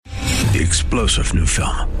The explosive new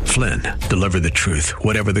film, Flynn, deliver the truth,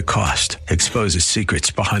 whatever the cost, exposes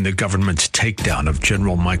secrets behind the government's takedown of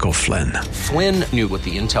General Michael Flynn. Flynn knew what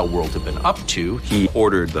the intel world had been up to. He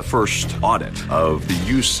ordered the first audit of the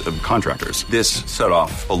use of contractors. This set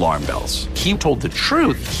off alarm bells. He told the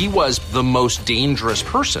truth. He was the most dangerous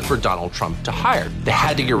person for Donald Trump to hire. They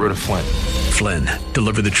had to get rid of Flynn. Flynn,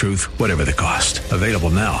 deliver the truth, whatever the cost. Available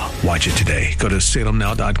now. Watch it today. Go to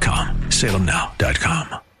salemnow.com.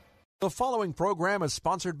 salemnow.com. The following program is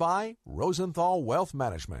sponsored by Rosenthal Wealth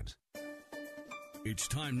Management. It's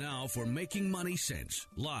time now for Making Money Sense,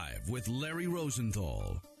 live with Larry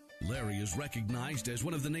Rosenthal. Larry is recognized as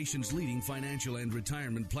one of the nation's leading financial and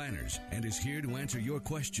retirement planners and is here to answer your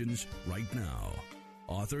questions right now.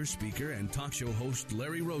 Author, speaker, and talk show host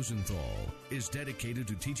Larry Rosenthal is dedicated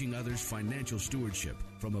to teaching others financial stewardship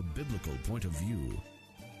from a biblical point of view.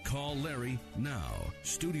 Call Larry now.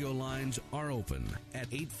 Studio lines are open at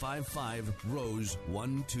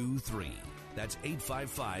 855-ROSE-123. That's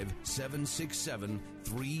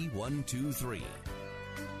 855-767-3123.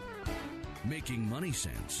 Making Money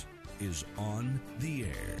Sense is on the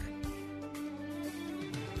air.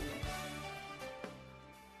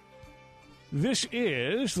 This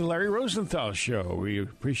is the Larry Rosenthal Show. We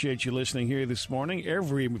appreciate you listening here this morning,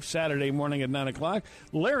 every Saturday morning at 9 o'clock.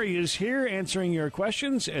 Larry is here answering your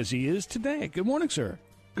questions as he is today. Good morning, sir.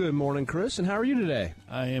 Good morning, Chris, and how are you today?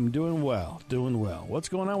 I am doing well, doing well. What's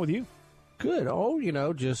going on with you? Good. Oh,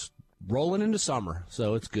 just rolling into summer,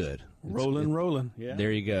 so it's good. Rolling. Yeah.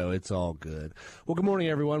 There you go. It's all good. Well, good morning,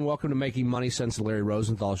 everyone. Welcome to Making Money Sense, the Larry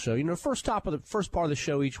Rosenthal Show. First part of the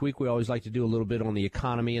show each week, we always like to do a little bit on the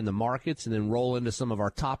economy and the markets, and then roll into some of our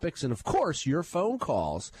topics, and of course, your phone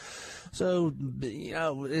calls. So,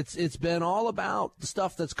 it's been all about the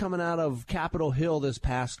stuff that's coming out of Capitol Hill this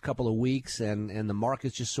past couple of weeks, and the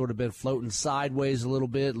market's just sort of been floating sideways a little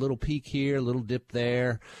bit, little peak here, little dip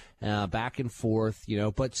there, back and forth,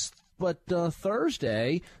 But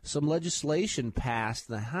Thursday, some legislation passed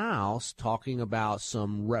the House talking about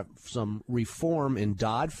some reform in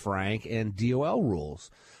Dodd-Frank and DOL rules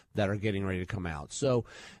that are getting ready to come out. So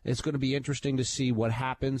it's going to be interesting to see what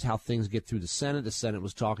happens, how things get through the Senate. The Senate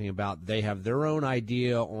was talking about they have their own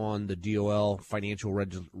idea on the DOL financial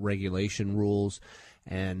regulation rules,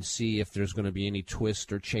 and see if there's going to be any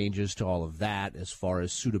twist or changes to all of that as far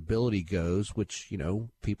as suitability goes, which,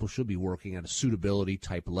 people should be working at a suitability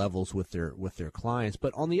type levels with their clients.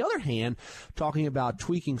 But on the other hand, talking about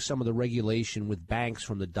tweaking some of the regulation with banks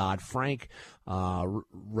from the Dodd-Frank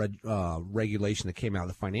regulation that came out of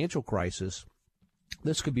the financial crisis.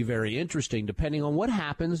 This could be very interesting depending on what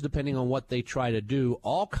happens, depending on what they try to do.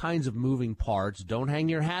 All kinds of moving parts. Don't hang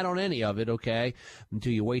your hat on any of it, okay,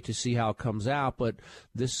 until you wait to see how it comes out. But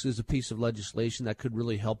this is a piece of legislation that could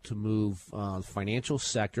really help to move the financial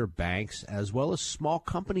sector, banks, as well as small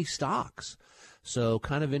company stocks. So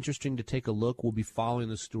kind of interesting to take a look. We'll be following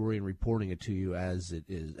the story and reporting it to you as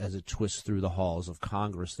it twists through the halls of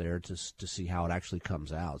Congress there to see how it actually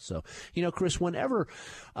comes out. So, Chris, whenever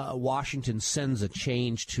Washington sends a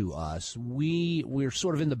change to us, we're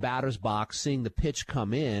sort of in the batter's box seeing the pitch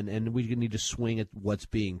come in, and we need to swing at what's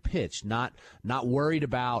being pitched, not worried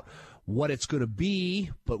about what it's going to be,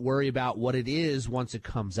 but worry about what it is once it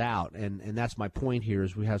comes out. And that's my point here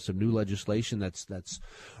is we have some new legislation that's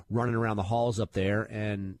running around the halls up there.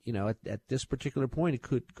 And, at this particular point, it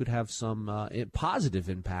could have some positive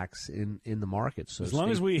impacts in the market. So as long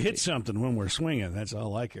as we hit something when we're swinging, that's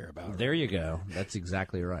all I care about. There you go. That's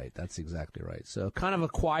exactly right. So kind of a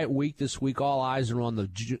quiet week this week. All eyes are on the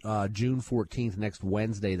June 14th, next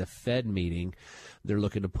Wednesday, the Fed meeting. They're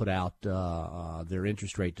looking to put out their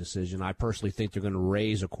interest rate decision. I personally think they're going to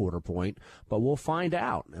raise a quarter point, but we'll find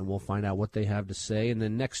out, and we'll find out what they have to say. And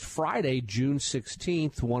then next Friday, June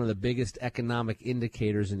 16th, one of the biggest economic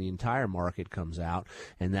indicators in the entire market comes out,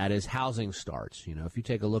 and that is housing starts. If you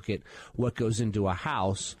take a look at what goes into a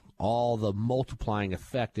house, all the multiplying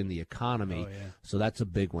effect in the economy. Oh, yeah. So that's a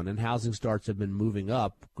big one. And housing starts have been moving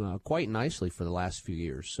up quite nicely for the last few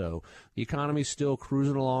years. So the economy's still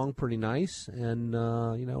cruising along pretty nice, and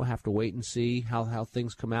have to wait and see how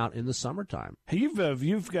things come out in the summertime. Hey,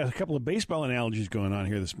 you've got a couple of baseball analogies going on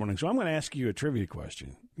here this morning, so I'm going to ask you a trivia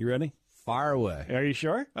question. You ready? Fire away. Are you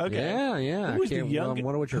sure? Okay. Yeah. I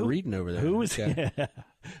wonder what you're reading over there. Who was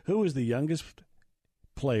the youngest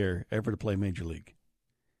player ever to play Major League?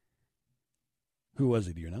 Who was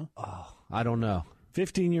it, do you know? Oh, I don't know.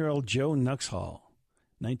 15-year-old Joe Nuxhall,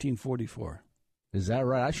 1944. Is that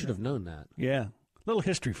right? I should have known that. Yeah. Little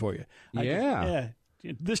history for you. Yeah.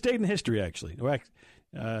 This date in history, actually.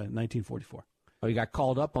 1944. Oh, you got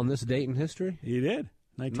called up on this date in history? He did.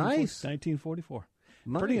 Nice. 1944.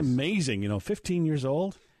 Pretty amazing, 15 years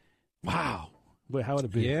old. Wow. Boy, how would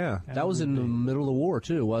it be? Yeah, that was in the middle of the war,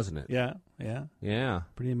 too, wasn't it? Yeah.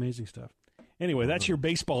 Pretty amazing stuff. Anyway, that's your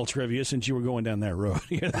baseball trivia since you were going down that road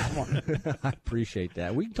here this morning. I appreciate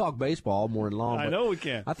that. We can talk baseball more than long. I know we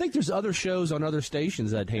can. I think there's other shows on other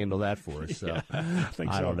stations that handle that for us. So. Yeah, I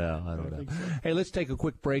think so. I don't know. So. Hey, let's take a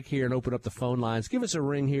quick break here and open up the phone lines. Give us a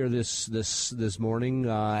ring here this morning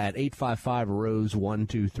at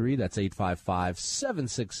 855-ROSE-123. That's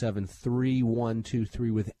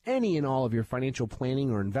 855-767-3123 with any and all of your financial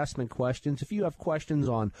planning or investment questions. If you have questions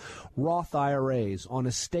on Roth IRAs, on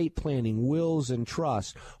estate planning, wills and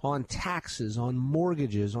trusts, on taxes, on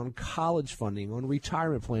mortgages, on college funding, on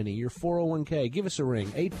retirement planning, your 401k, give us a ring,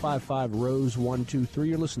 855-ROSE-123.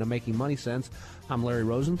 You're listening to Making Money Sense. I'm Larry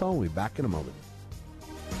Rosenthal. We'll be back in a moment.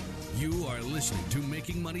 You are listening to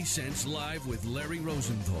Making Money Sense live with Larry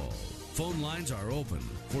Rosenthal. Phone lines are open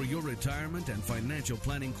for your retirement and financial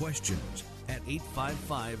planning questions at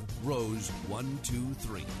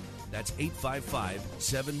 855-ROSE-123. That's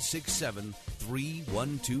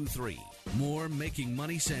 855-767-3123. More Making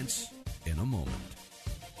Money Sense in a moment.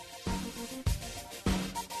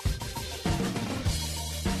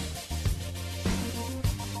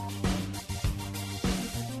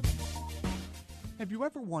 Have you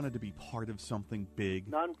ever wanted to be part of something big?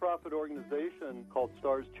 Nonprofit organization called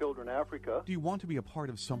Stars Children Africa. Do you want to be a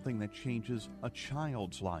part of something that changes a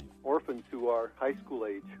child's life? Orphans who are high school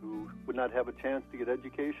age who would not have a chance to get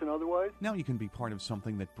education otherwise. Now you can be part of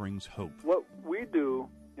something that brings hope. What we do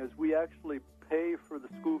is we actually pay for the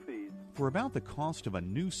school fees. For about the cost of a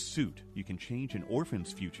new suit, you can change an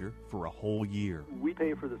orphan's future for a whole year. We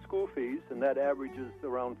pay for the school fees, and that averages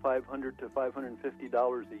around $500 to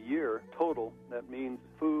 $550 a year total. That means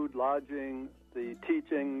food, lodging, the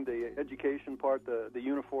teaching, the education part, the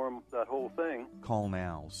uniform, that whole thing. Call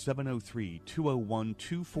now,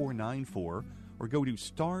 703-201-2494, or go to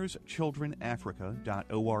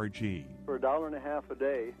starschildrenafrica.org. For $1.50 a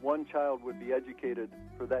day, one child would be educated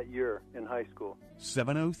for that year in high school.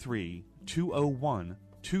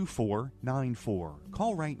 703-201-2494.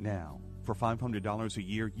 Call right now. For $500 a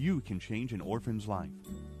year, you can change an orphan's life.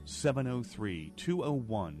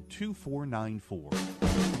 703-201-2494.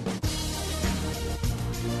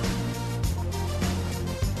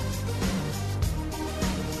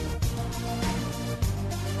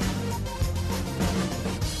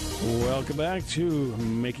 Welcome back to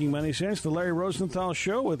Making Money Sense, the Larry Rosenthal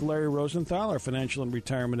Show with Larry Rosenthal, our financial and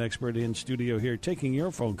retirement expert in studio here, taking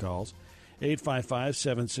your phone calls.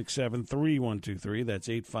 855-767-3123. That's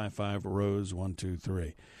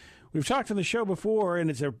 855-ROSE-123. We've talked on the show before,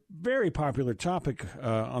 and it's a very popular topic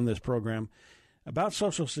on this program, about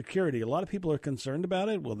Social Security. A lot of people are concerned about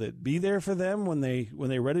it. Will it be there for them when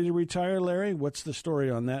they're ready to retire, Larry? What's the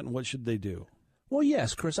story on that, and what should they do? Well,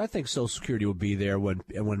 yes, Chris, I think Social Security will be there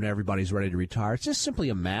when everybody's ready to retire. It's just simply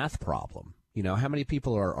a math problem. You know, how many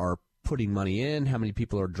people are putting money in, how many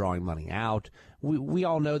people are drawing money out. We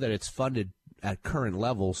all know that it's funded at current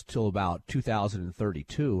levels till about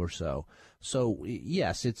 2032 or so. So,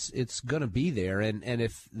 yes, it's going to be there. And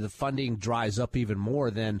if the funding dries up even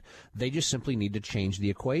more, then they just simply need to change the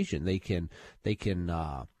equation. They can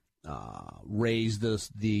raise the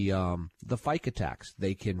FICA tax.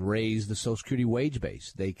 They can raise the Social Security wage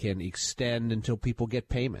base. They can extend until people get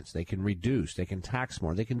payments. They can reduce. They can tax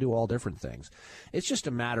more. They can do all different things. It's just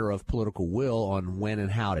a matter of political will on when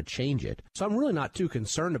and how to change it. So I'm really not too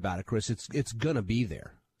concerned about it, Chris. It's going to be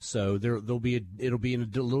there. So it'll be in a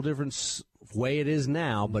little different way it is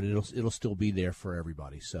now, but it'll still be there for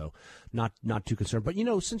everybody. So not too concerned. But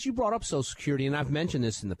since you brought up Social Security, and I've mentioned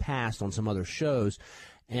this in the past on some other shows,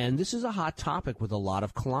 and this is a hot topic with a lot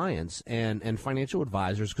of clients and financial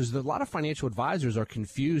advisors, because a lot of financial advisors are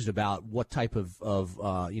confused about what type of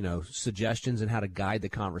suggestions and how to guide the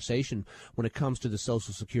conversation when it comes to the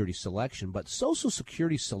Social Security selection. But Social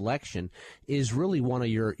Security selection is really one of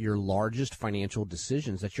your largest financial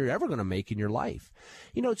decisions that you're ever going to make in your life.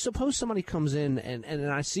 Suppose somebody comes in, and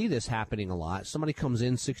I see this happening a lot. Somebody comes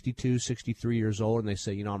in 62, 63 years old, and they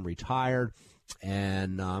say, I'm retired,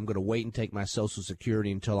 and I'm going to wait and take my Social Security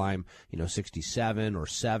until I'm, 67 or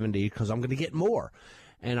 70 because I'm going to get more.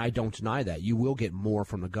 And I don't deny that. You will get more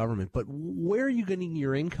from the government. But where are you getting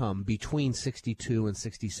your income between 62 and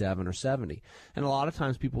 67 or 70? And a lot of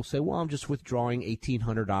times people say, well, I'm just withdrawing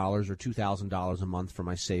 $1,800 or $2,000 a month for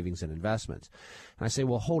my savings and investments. And I say,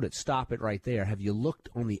 well, hold it. Stop it right there. Have you looked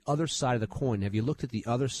on the other side of the coin? Have you looked at the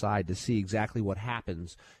other side to see exactly what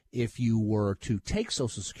happens if you were to take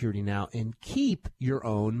Social Security now and keep your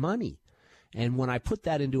own money? And when I put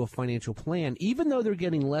that into a financial plan, even though they're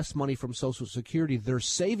getting less money from Social Security, they're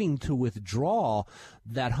saving to withdraw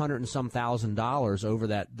that $100 and some thousand over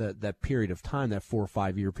that period of time, that 4 or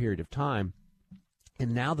 5 year period of time.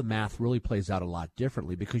 And now the math really plays out a lot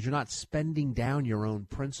differently because you're not spending down your own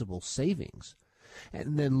principal savings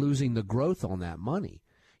and then losing the growth on that money.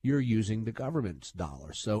 You're using the government's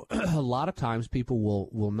dollars. So a lot of times people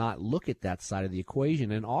will not look at that side of the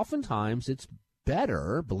equation. And oftentimes it's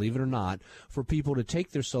better, believe it or not, for people to take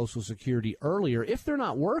their Social Security earlier if they're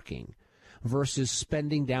not working versus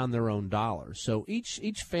spending down their own dollars. So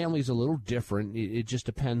each family is a little different. It just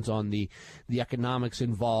depends on the economics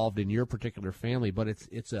involved in your particular family. But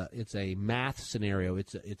it's a math scenario.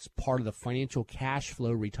 It's part of the financial cash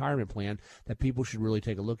flow retirement plan that people should really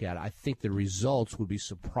take a look at. I think the results would be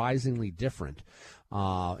surprisingly different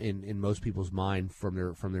in most people's mind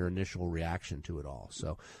from their initial reaction to it all.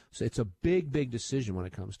 So it's a big decision when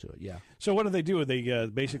it comes to it. Yeah. So what do? They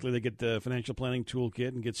basically get the financial planning toolkit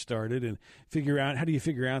and get started and figure out, how do you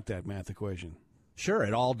figure out that math equation? Sure,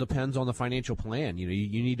 it all depends on the financial plan. You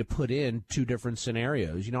need to put in two different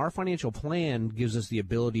scenarios. Our financial plan gives us the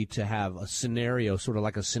ability to have a scenario, sort of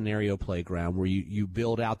like a scenario playground, where you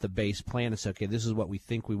build out the base plan and say, okay, this is what we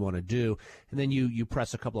think we want to do. And then you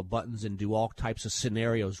press a couple of buttons and do all types of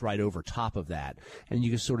scenarios right over top of that. And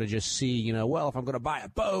you can sort of just see, well, if I'm going to buy a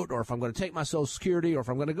boat, or if I'm going to take my Social Security, or if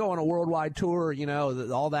I'm going to go on a worldwide tour,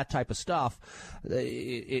 all that type of stuff,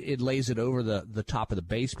 it lays it over the top of the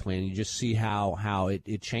base plan. You just see how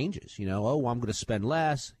it changes. Oh, I'm going to spend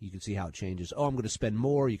less. You can see how it changes. Oh, I'm going to spend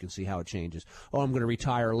more. You can see how it changes. Oh, I'm going to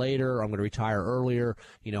retire later. Or I'm going to retire earlier.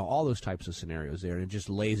 All those types of scenarios there. And it just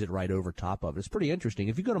lays it right over top of it. It's pretty interesting.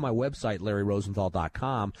 If you go to my website,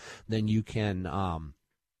 LarryRosenthal.com, then you can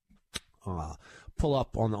pull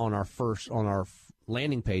up on our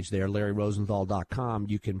landing page there, LarryRosenthal.com.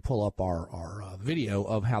 You can pull up our video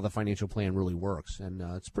of how the financial plan really works. And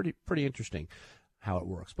it's pretty interesting how it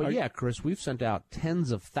works. But yeah, Chris, we've sent out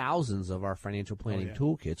tens of thousands of our financial planning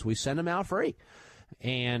toolkits. We send them out free.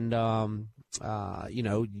 And,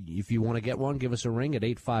 if you want to get one, give us a ring at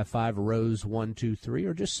 855-ROSE-123,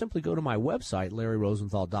 or just simply go to my website,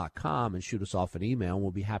 LarryRosenthal.com, and shoot us off an email, and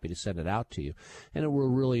we'll be happy to send it out to you. And it will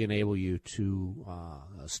really enable you to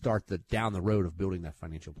start down the road of building that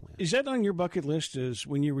financial plan. Is that on your bucket list, is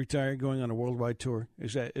when you retire going on a worldwide tour?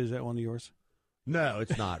 Is that one of yours? No,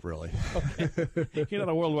 it's not really. Okay. You're not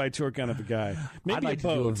a worldwide tour kind of a guy. Maybe I'd like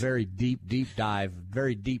to do a very deep dive,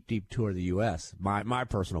 very deep tour of the U.S., my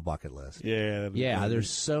personal bucket list. Yeah. There's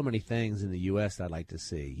so many things in the U.S. I'd like to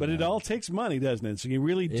see. But it all takes money, doesn't it? So you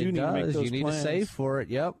really do need to make those plans. You need to save for it.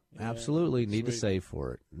 Yep, absolutely. Need to save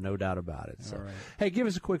for it. No doubt about it. So, Hey, give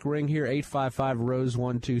us a quick ring here,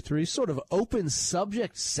 855-ROSE-123. Sort of open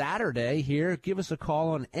subject Saturday here. Give us a call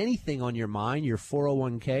on anything on your mind, your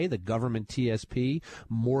 401k, the government TSP,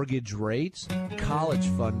 mortgage rates, college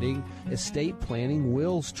funding, estate planning,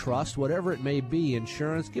 wills, trust, whatever it may be,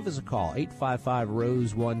 insurance. Give us a call,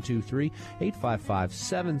 855-ROSE-123,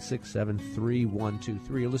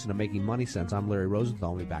 855-767-3123. Listen to Making Money Sense. I'm Larry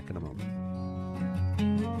Rosenthal. I'll be back in a moment.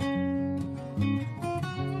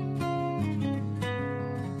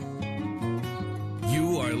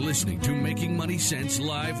 You are listening to Making Money Sense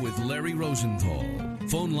live with Larry Rosenthal.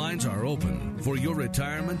 Phone lines are open for your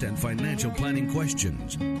retirement and financial planning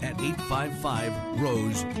questions at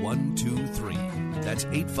 855-ROSE-123. That's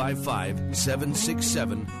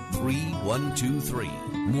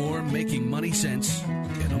 855-767-3123. More Making Money Sense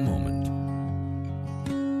in a moment.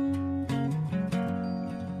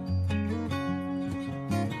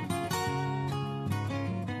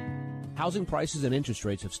 Housing prices and interest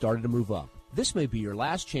rates have started to move up. This may be your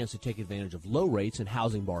last chance to take advantage of low rates and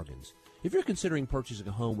housing bargains. If you're considering purchasing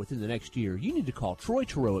a home within the next year, you need to call Troy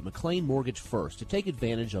Terrell at McLean Mortgage First to take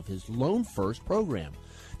advantage of his Loan First program.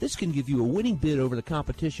 This can give you a winning bid over the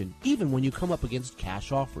competition, even when you come up against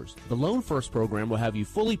cash offers. The Loan First program will have you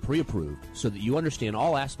fully pre-approved so that you understand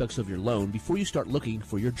all aspects of your loan before you start looking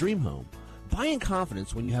for your dream home. Buy in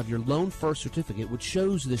confidence when you have your Loan First certificate, which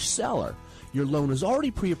shows the seller your loan is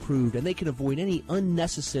already pre-approved and they can avoid any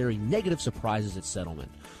unnecessary negative surprises at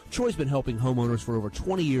settlement. Troy's been helping homeowners for over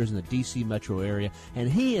 20 years in the D.C. metro area,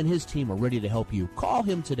 and he and his team are ready to help you. Call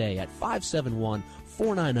him today at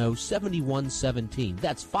 571-490-7117.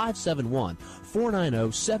 That's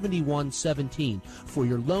 571-490-7117 for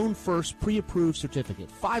your Loan First pre-approved certificate.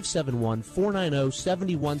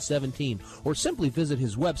 571-490-7117, or simply visit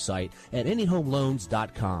his website at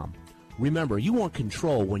anyhomeloans.com. Remember, you want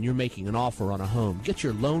control when you're making an offer on a home. Get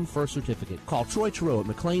your Loan First certificate. Call Troy Terrell at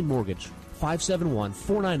McLean Mortgage,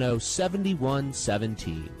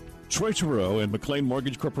 571-490-7117. Troy Terrell and McLean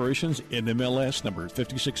Mortgage Corporation's NMLS number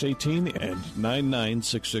 5618 and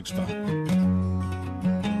 99665.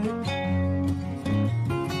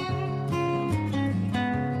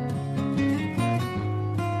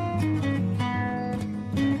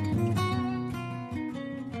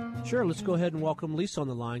 Sure, let's go ahead and welcome Lisa on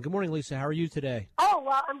the line. Good morning, Lisa. How are you today? Oh,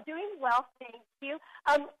 well, I'm doing well, thank you.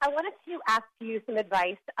 I wanted to ask you some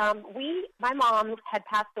advice. My mom had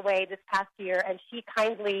passed away this past year, and she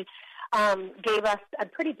kindly gave us a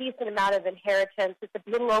pretty decent amount of inheritance. It's a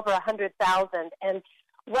little over $100,000, and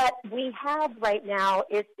what we have right now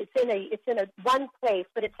is it's in a one place,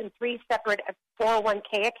 but it's in three separate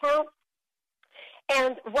 401k accounts.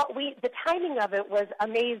 And the timing of it was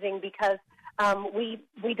amazing because we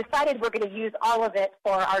decided we're going to use all of it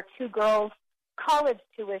for our two girls' college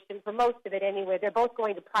tuition, for most of it anyway. They're both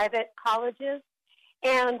going to private colleges.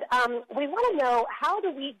 And we want to know, how do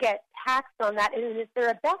we get taxed on that? And is there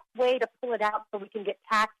a best way to pull it out so we can get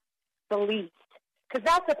taxed the least? Because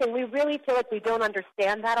that's the thing. We really feel like we don't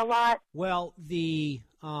understand that a lot. Well,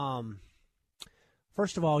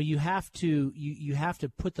 first of all, you have to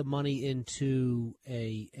put the money into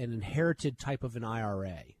an inherited type of an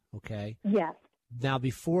IRA. Okay. Yes. Now,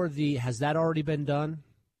 has that already been done?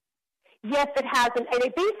 Yes, it has, and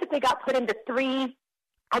it basically got put into three,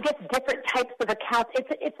 I guess, different types of accounts.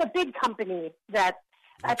 It's a big company that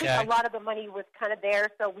I think a lot of the money was kind of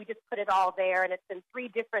there, so we just put it all there, and it's in three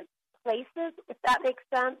different places, if that makes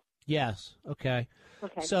sense. Yes. Okay.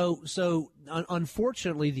 So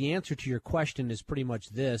unfortunately, the answer to your question is pretty much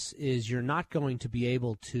this: is you're not going to be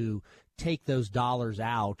able to take those dollars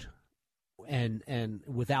out and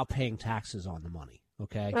without paying taxes on the money.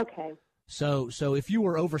 Okay. Okay. So if you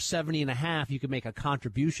were over 70 and a half, you could make a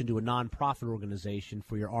contribution to a nonprofit organization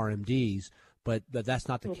for your RMDs, but that's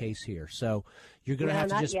not the case here. So you're going to have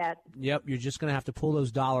to just you're just going to have to pull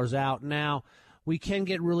those dollars out. Now, we can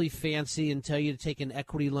get really fancy and tell you to take an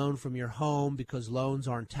equity loan from your home because loans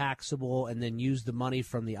aren't taxable, and then use the money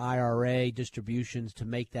from the IRA distributions to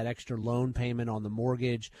make that extra loan payment on the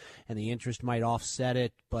mortgage, and the interest might offset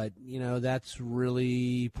it. But, that's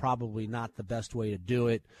really probably not the best way to do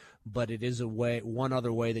it. But it is one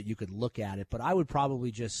other way that you could look at it. But I would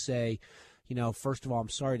probably just say, first of all, I'm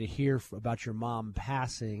sorry to hear about your mom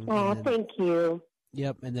passing. Oh, thank you.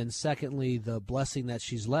 Yep. And then secondly, the blessing that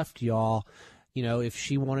she's left y'all. If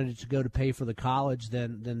she wanted it to go to pay for the college,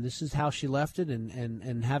 then this is how she left it,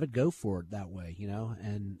 and have it go for it that way,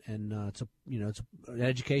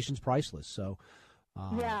 education's priceless. So,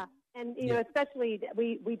 yeah. And, especially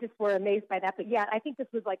we just were amazed by that. But, yeah, I think this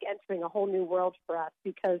was like entering a whole new world for us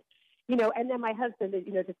because, and then my husband, it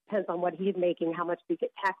just depends on what he's making, how much we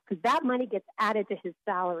get taxed, because that money gets added to his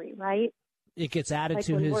salary, right? It gets added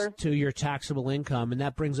to your taxable income, and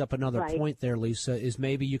that brings up another point there, Lisa, is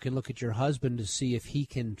maybe you can look at your husband to see if he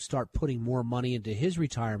can start putting more money into his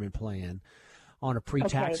retirement plan on a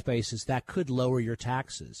pre-tax basis. That could lower your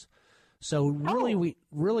taxes. So really,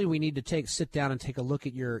 we need to sit down and take a look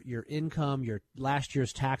at your income, your last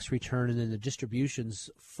year's tax return, and then the distributions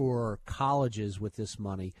for colleges with this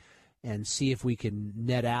money, and see if we can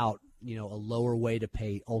net out a lower way to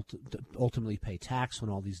ultimately pay tax on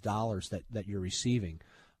all these dollars that you're receiving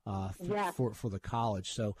for the college.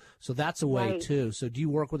 So that's a way too. So do you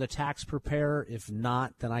work with a tax preparer? If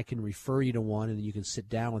not, then I can refer you to one, and you can sit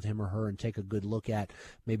down with him or her and take a good look at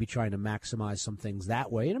maybe trying to maximize some things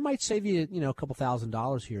that way. And it might save you, a couple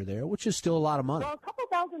 $1,000s here or there, which is still a lot of money. Well, a couple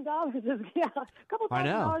 $1,000 is a couple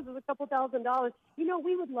 $1,000 is a couple $1,000.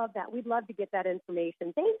 We would love that. We'd love to get that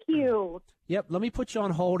information. Thank you. Yep. Let me put you on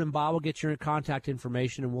hold, and Bob will get your contact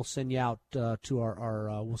information, and we'll send you out to our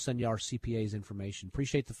CPA's information.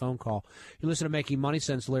 Appreciate the phone call. You're listening to Making Money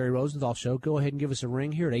Sense, Larry Rosenthal Show. Go ahead and give us a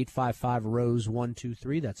ring here at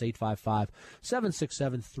 855-ROSE-123. That's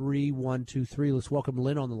 855-767-3123. Let's welcome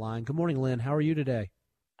Lynn on the line. Good morning, Lynn. How are you today?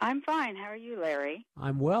 I'm fine. How are you, Larry?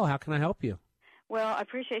 I'm well. How can I help you? Well, I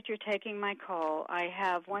appreciate your taking my call. I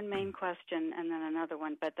have one main question and then another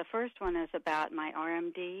one, but the first one is about my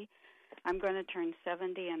RMD. I'm going to turn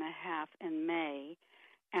 70 and a half in May,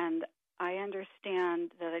 and I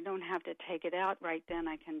understand that I don't have to take it out right then.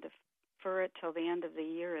 I can defer it till the end of the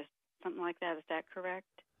year, or something like that. Is that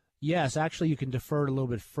correct? Yes, actually, you can defer it a little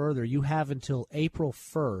bit further. You have until April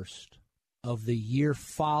 1st of the year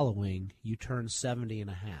following you turn 70 and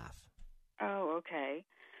a half. Oh, okay.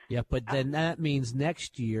 Yeah, but then that means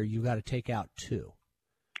next year you've got to take out two.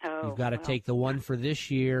 Oh, you've got to take the one for this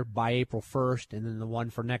year by April 1st, and then the one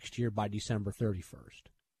for next year by December 31st.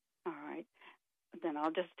 All right. Then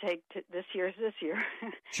I'll just take this year's this year.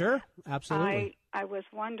 Sure, absolutely. I was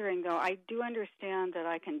wondering, though, I do understand that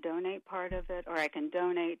I can donate part of it, or I can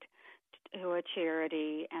donate to a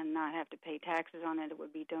charity and not have to pay taxes on it. It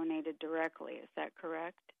would be donated directly. Is that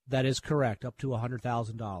correct? That is correct, up to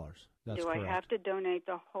 $100,000. That's Do correct. I have to donate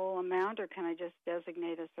the whole amount, or can I just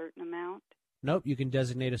designate a certain amount? Nope, you can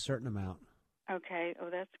designate a certain amount. Okay. Oh,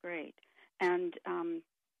 that's great. And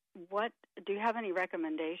what do you have any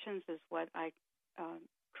recommendations as what I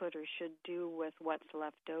could or should do with what's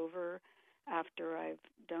left over after I've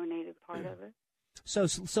donated part of it?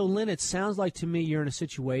 So, Lynn, it sounds like to me you're in a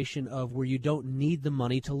situation of where you don't need the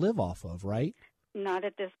money to live off of, right? Not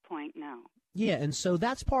at this point, no. Yeah, and so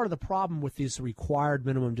that's part of the problem with this required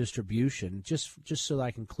minimum distribution. Just so that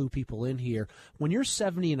I can clue people in here, when you're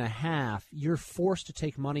 70 and a half, you're forced to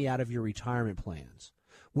take money out of your retirement plans,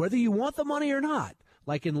 whether you want the money or not.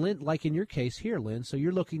 Like in your case here, Lynn. So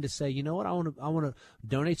you're looking to say, you know what, I want to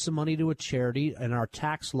donate some money to a charity, and our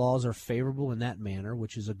tax laws are favorable in that manner,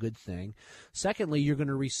 which is a good thing. Secondly, you're going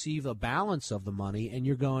to receive a balance of the money, and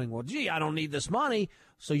you're going, well, gee, I don't need this money,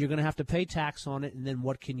 so you're going to have to pay tax on it, and then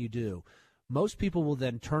what can you do? Most people will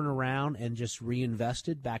then turn around and just reinvest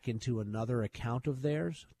it back into another account of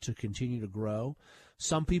theirs to continue to grow.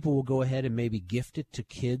 Some people will go ahead and maybe gift it to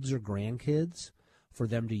kids or grandkids for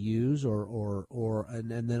them to use, and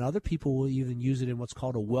then other people will even use it in what's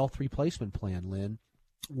called a wealth replacement plan, Lynn,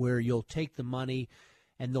 where you'll take the money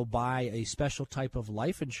and they'll buy a special type of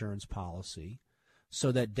life insurance policy so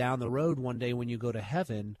that down the road one day when you go to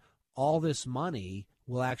heaven, all this money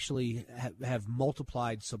will actually have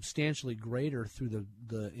multiplied substantially greater through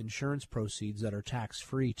the insurance proceeds that are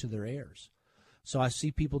tax-free to their heirs. So I see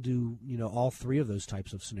people do, all three of those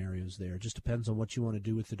types of scenarios there. It just depends on what you want to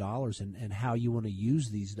do with the dollars and how you want to use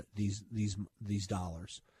these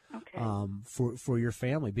dollars for your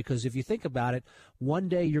family. Because if you think about it, one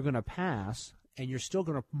day you're going to pass and you're still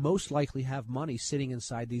going to most likely have money sitting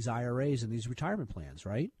inside these IRAs and these retirement plans,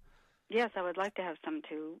 right? Yes, I would like to have some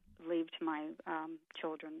to leave to my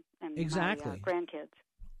children and my grandkids.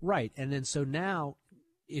 Right, and then so now,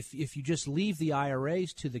 if you just leave the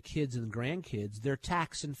IRAs to the kids and grandkids, they're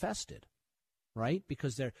tax infested, right?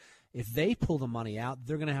 Because if they pull the money out,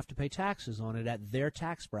 they're going to have to pay taxes on it at their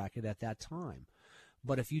tax bracket at that time.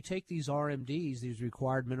 But if you take these RMDs, these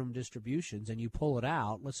required minimum distributions, and you pull it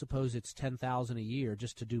out, let's suppose it's $10,000 a year,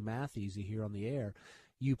 just to do math easy here on the air.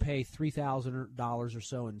 You pay $3,000 or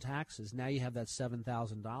so in taxes. Now you have that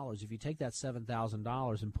 $7,000. If you take that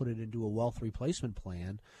 $7,000 and put it into a wealth replacement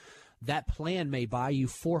plan, that plan may buy you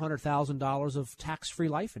 $400,000 of tax-free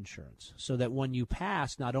life insurance, so that when you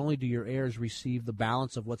pass, not only do your heirs receive the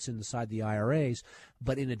balance of what's inside the IRAs,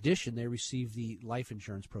 but in addition, they receive the life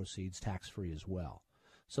insurance proceeds tax-free as well.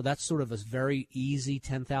 So that's sort of a very easy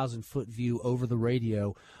 10,000-foot view over the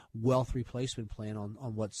radio wealth replacement plan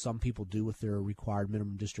on what some people do with their required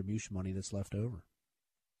minimum distribution money that's left over.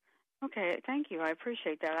 Okay, thank you. I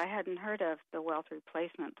appreciate that. I hadn't heard of the wealth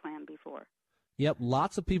replacement plan before. Yep,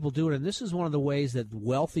 lots of people do it, and this is one of the ways that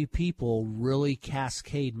wealthy people really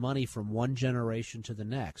cascade money from one generation to the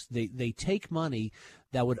next. They take money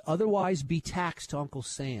that would otherwise be taxed to Uncle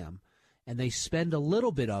Sam, and they spend a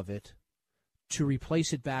little bit of it to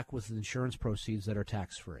replace it back with insurance proceeds that are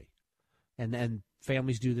tax-free. And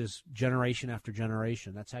families do this generation after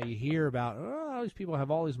generation. That's how you hear about, these people have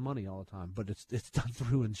all this money all the time, but it's done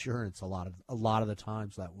through insurance a lot of the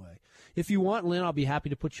times that way. If you want, Lynn, I'll be happy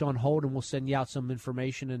to put you on hold, and we'll send you out some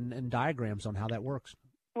information and diagrams on how that works.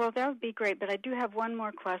 Well, that would be great, but I do have one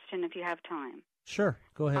more question if you have time. Sure,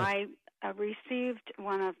 go ahead. I received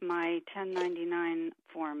one of my 1099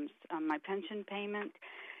 forms, my pension payment,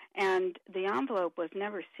 and the envelope was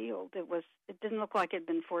never sealed. It didn't look like it had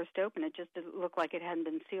been forced open. It just didn't look like it hadn't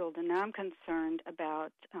been sealed. And now I'm concerned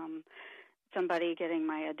about somebody getting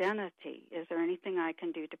my identity. Is there anything I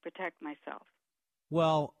can do to protect myself?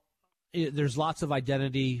 Well, there's lots of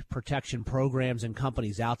identity protection programs and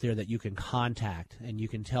companies out there that you can contact, and you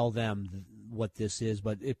can tell them what this is.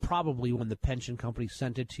 But it probably, when the pension company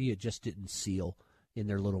sent it to you, it just didn't seal in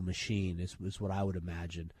their little machine is what I would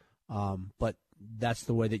imagine. But that's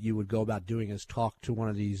the way that you would go about doing it, is talk to one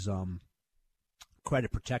of these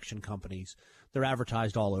credit protection companies. They're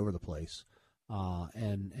advertised all over the place.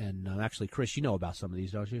 Actually, Chris, you know about some of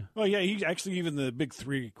these, don't you? Well, yeah, even the big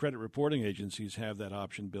three credit reporting agencies have that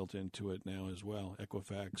option built into it now as well,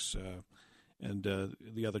 Equifax and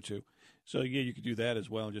the other two. So, yeah, you could do that as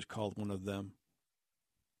well and just call one of them.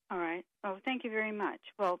 All right. Oh, thank you very much.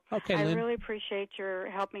 Well, okay, I Lynn. really appreciate your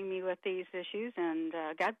helping me with these issues, and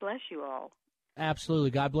God bless you all.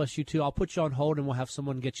 Absolutely. God bless you, too. I'll put you on hold, and we'll have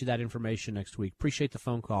someone get you that information next week. Appreciate the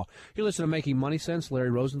phone call. You're listening to Making Money Sense, Larry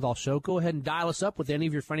Rosenthal Show. Go ahead and dial us up with any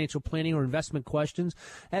of your financial planning or investment questions.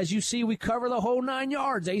 As you see, we cover the whole 9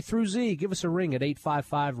 yards, A through Z. Give us a ring at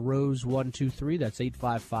 855-ROSE-123. That's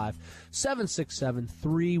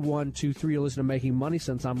 855-767-3123. You're listening to Making Money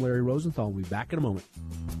Sense. I'm Larry Rosenthal. We'll be back in a moment.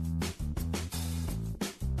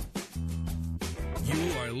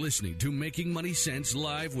 You are listening to Making Money Sense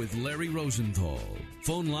live with Larry Rosenthal.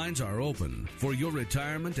 Phone lines are open for your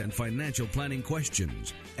retirement and financial planning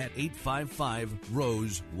questions at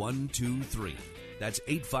 855-ROSE-123. That's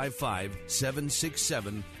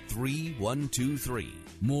 855-767-3123.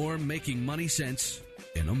 More Making Money Sense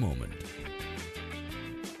in a moment.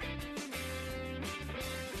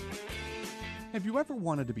 Have you ever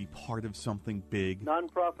wanted to be part of something big?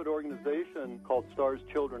 Nonprofit organization called Stars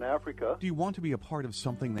Children Africa. Do you want to be a part of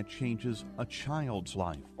something that changes a child's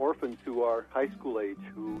life? Orphans who are high school age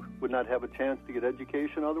who would not have a chance to get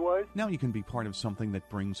education otherwise. Now you can be part of something that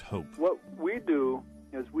brings hope. What we do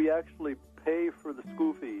is we actually pay for the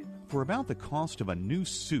school fees. For about the cost of a new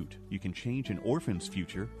suit, you can change an orphan's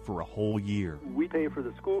future for a whole year. We pay for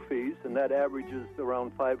the school fees, and that averages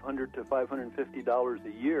around $500 to $550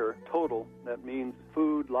 a year total. That means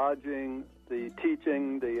food, lodging, the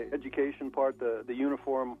teaching, the education part, the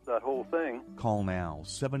uniform, that whole thing. Call now,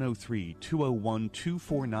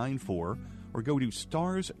 703-201-2494, or go to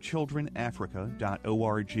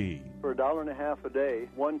starschildrenafrica.org. For $1.50 a day,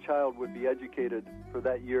 one child would be educated for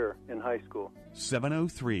that year in high school.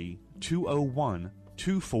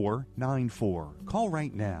 703-201-2494. Call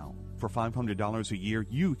right now. For $500 a year,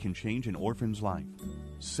 you can change an orphan's life.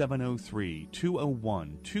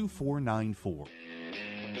 703-201-2494.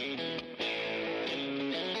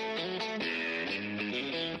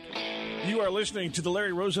 You are listening to the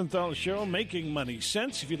Larry Rosenthal Show, Making Money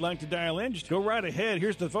Sense. If you'd like to dial in, just go right ahead.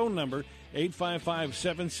 Here's the phone number,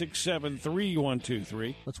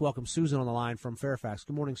 855-767-3123. Let's welcome Susan on the line from Fairfax.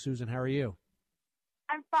 Good morning, Susan. How are you?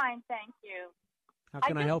 I'm fine, thank you. How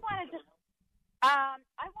can I help you? I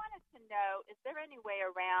wanted to know, is there any way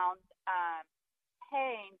around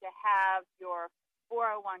paying to have your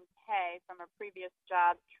 401k from a previous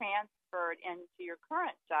job transferred into your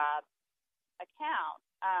current job account?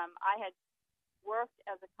 I had worked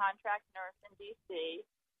as a contract nurse in D.C.,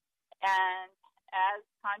 and as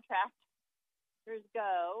contractors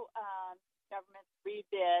go, government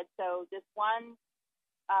rebid. So this one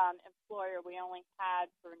employer we only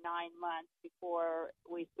had for 9 months before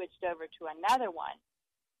we switched over to another one.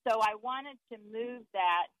 So I wanted to move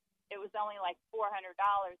that. It was only like $400,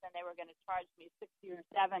 and they were going to charge me $60 or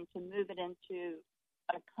 $70 to move it into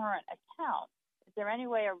a current account. Is there any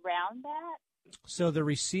way around that? So the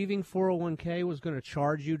receiving 401k was going to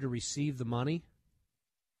charge you to receive the money?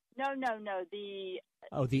 No. The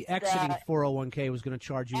exiting 401k was going to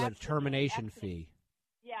charge you a termination fee.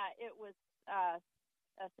 Yeah, it was a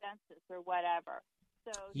census or whatever.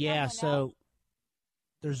 So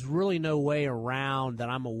there's really no way around that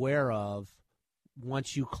I'm aware of.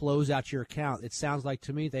 Once you close out your account, it sounds like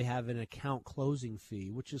to me they have an account closing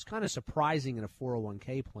fee, which is kind of surprising in a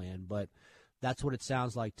 401k plan, but that's what it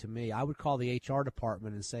sounds like to me. I would call the HR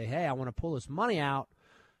department and say, hey, I want to pull this money out.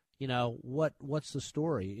 You know, what's the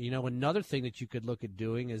story? You know, another thing that you could look at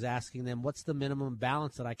doing is asking them, what's the minimum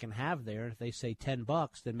balance that I can have there? If they say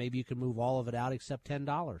 $10, then maybe you can move all of it out except $10.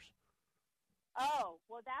 Oh,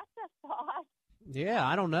 well, that's a thought. Yeah,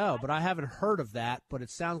 I don't know, but I haven't heard of that. But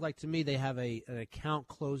it sounds like to me they have an account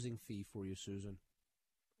closing fee for you, Susan.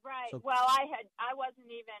 Right. So, well, I was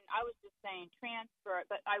just saying transfer it,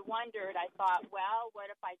 but I wondered, I thought, well, what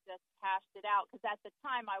if I just cashed it out? Because at the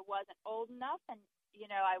time I wasn't old enough and, you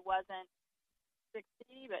know, I wasn't 60,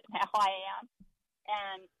 but now I am.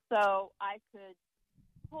 And so I could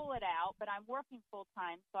pull it out, but I'm working full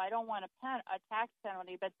time, so I don't want a tax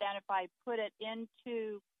penalty. But then if I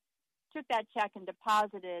took that check and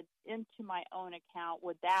deposited into my own account,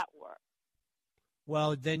 would that work?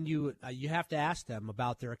 Well, then you have to ask them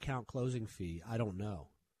about their account closing fee. I don't know.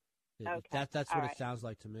 Okay. That's what it sounds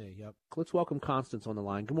like to me. Yep. Let's welcome Constance on the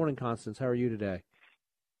line. Good morning, Constance. How are you today?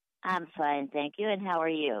 I'm fine, thank you. And how are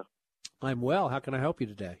you? I'm well. How can I help you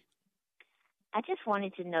today? I just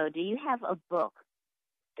wanted to know, do you have a book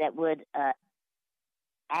that would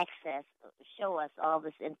show us all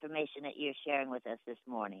this information that you're sharing with us this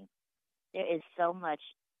morning? There is so much.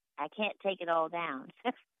 I can't take it all down.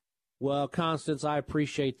 Well, Constance, I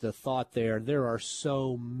appreciate the thought there. There are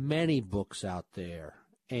so many books out there.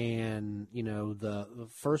 And, you know,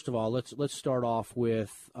 first of all, let's start off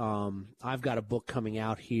with I've got a book coming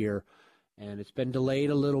out here, And it's been delayed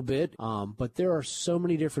a little bit, but there are so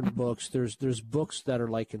many different books. There's books that are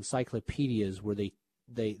like encyclopedias where they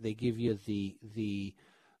give you the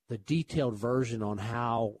detailed version on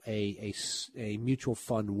how a mutual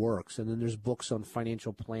fund works, and then there's books on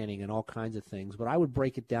financial planning and all kinds of things. But I would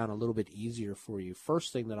break it down a little bit easier for you.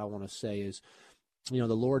 First thing that I want to say is, the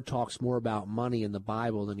Lord talks more about money in the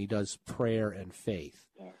Bible than he does prayer and faith.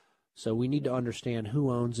 Yes. So we need to understand who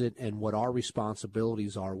owns it and what our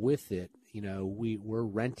responsibilities are with it. We're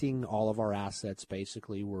renting all of our assets,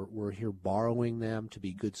 basically. We're here borrowing them to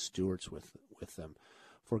be good stewards with them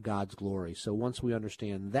for God's glory. So once we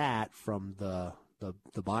understand that from the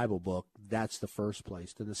Bible book, that's the first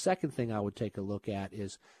place. Then the second thing I would take a look at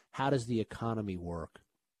is, how does the economy work?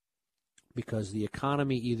 Because the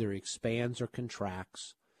economy either expands or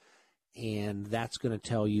contracts, and that's going to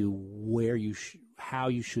tell you how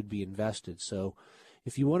you should be invested. So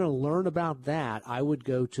if you want to learn about that, I would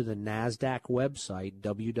go to the NASDAQ website,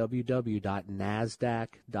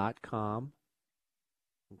 www.nasdaq.com,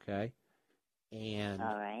 okay, and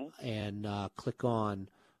click on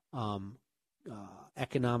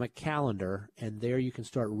economic calendar, and there you can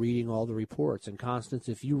start reading all the reports. And Constance,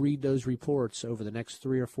 if you read those reports over the next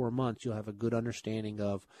 3 or 4 months, you'll have a good understanding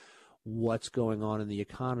of what's going on in the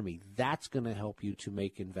economy. That's going to help you to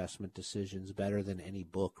make investment decisions better than any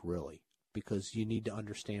book, really, because you need to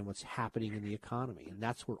understand what's happening in the economy, and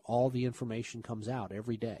that's where all the information comes out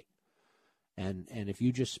every day. And if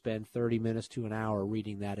you just spend 30 minutes to an hour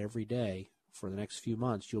reading that every day for the next few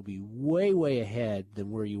months, you'll be way, way ahead than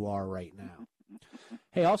where you are right now.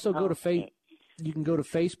 Hey, also you can go to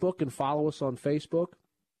Facebook and follow us on Facebook.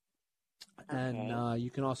 And you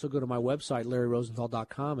can also go to my website,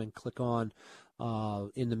 LarryRosenthal.com, and click on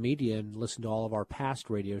in the media and listen to all of our past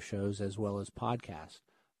radio shows as well as podcasts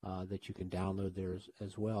that you can download there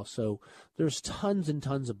as well. So there's tons and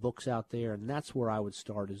tons of books out there, and that's where I would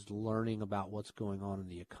start, is learning about what's going on in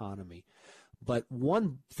the economy. But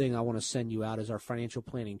one thing I want to send you out is our financial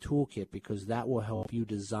planning toolkit, because that will help you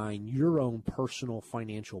design your own personal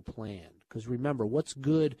financial plan. Because remember, what's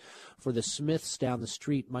good for the Smiths down the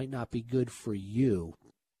street might not be good for you.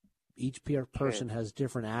 Each person has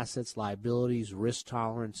different assets, liabilities, risk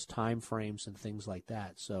tolerance, time frames, and things like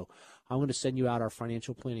that. So I'm going to send you out our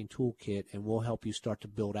financial planning toolkit, and we'll help you start to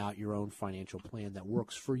build out your own financial plan that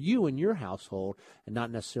works for you and your household and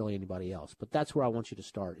not necessarily anybody else. But that's where I want you to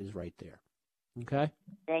start, is right there. Okay?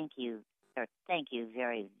 Thank you, sir. Thank you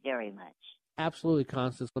very, very much. Absolutely,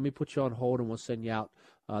 Constance. Let me put you on hold, and we'll send you out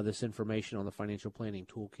this information on the financial planning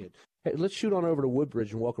toolkit. Hey, let's shoot on over to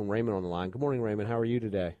Woodbridge and welcome Raymond on the line. Good morning, Raymond. How are you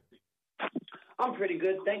today? I'm pretty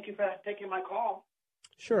good. Thank you for taking my call.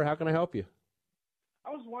 Sure. How can I help you?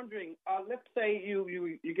 I was wondering, let's say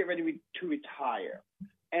you get ready to retire,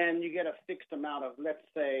 and you get a fixed amount of, let's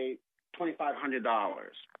say,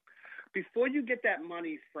 $2,500. Before you get that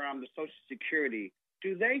money from the Social Security,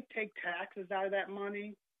 do they take taxes out of that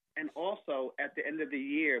money? And also, at the end of the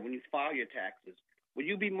year, when you file your taxes, will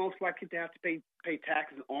you be most likely to have to pay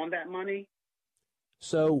taxes on that money?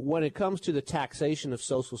 So when it comes to the taxation of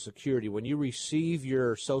Social Security, when you receive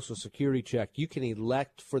your Social Security check, you can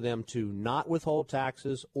elect for them to not withhold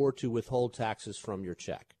taxes or to withhold taxes from your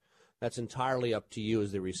check. That's entirely up to you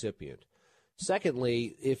as the recipient.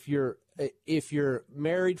 Secondly, if you're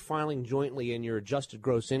married filing jointly and your adjusted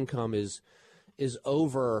gross income is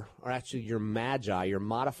over, or actually your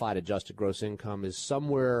modified adjusted gross income is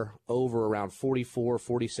somewhere over around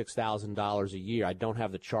 $46,000 a year. I don't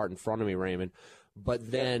have the chart in front of me, Raymond,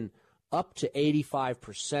 but then up to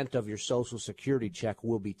 85% of your Social Security check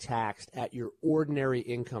will be taxed at your ordinary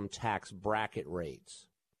income tax bracket rates.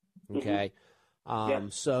 Okay.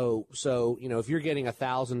 So if you're getting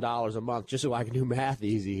 $1,000 a month, just so I can do math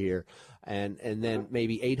easy here, and then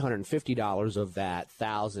maybe $850 of that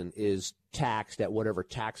 $1,000 is taxed at whatever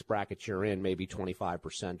tax bracket you're in, maybe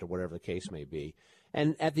 25% or whatever the case may be.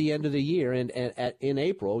 And at the end of the year, in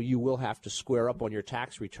April, you will have to square up on your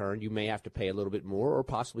tax return. You may have to pay a little bit more, or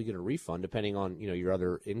possibly get a refund, depending on your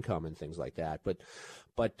other income and things like that. But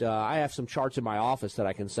I have some charts in my office that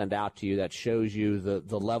I can send out to you that shows you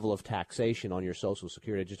the level of taxation on your Social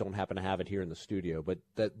Security. I just don't happen to have it here in the studio. But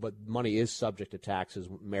money is subject to taxes,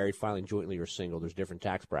 married, filing jointly, or single. There's different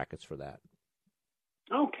tax brackets for that.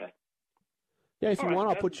 Okay. Yeah, if you want,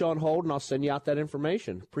 I'll put you on hold, and I'll send you out that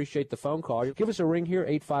information. Appreciate the phone call. Give us a ring here,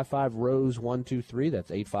 855-ROSE-123. That's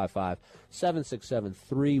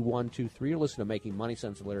 855-767-3123. You're listening to Making Money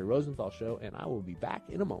Sense of Larry Rosenthal Show, and I will be back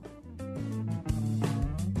in a moment.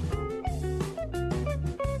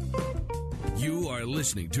 You are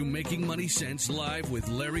listening to Making Money Sense live with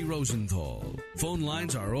Larry Rosenthal. Phone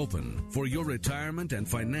lines are open for your retirement and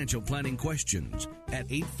financial planning questions at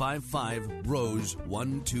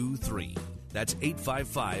 855-ROSE-123. That's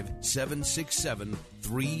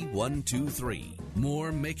 855-767-3123.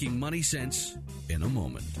 More Making Money Sense in a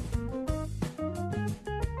moment.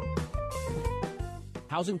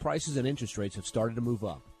 Housing prices and interest rates have started to move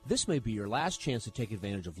up. This may be your last chance to take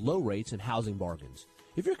advantage of low rates and housing bargains.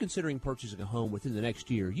 If you're considering purchasing a home within the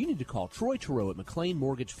next year, you need to call Troy Terrell at McLean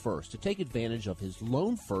Mortgage First to take advantage of his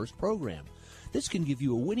Loan First program. This can give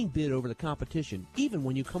you a winning bid over the competition, even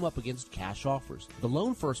when you come up against cash offers. The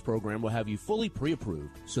Loan First program will have you fully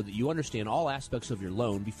pre-approved so that you understand all aspects of your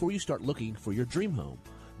loan before you start looking for your dream home.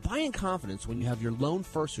 Buy in confidence when you have your Loan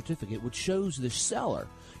First certificate, which shows the seller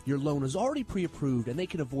your loan is already pre-approved and they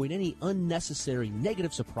can avoid any unnecessary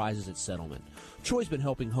negative surprises at settlement. Troy's been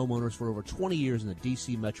helping homeowners for over 20 years in the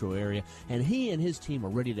D.C. metro area, and he and his team are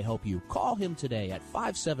ready to help you. Call him today at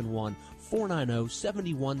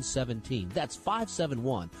 571-490-7117. That's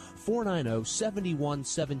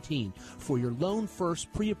 571-490-7117 for your Loan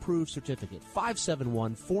First pre-approved certificate.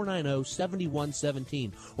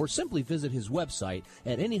 571-490-7117, or simply visit his website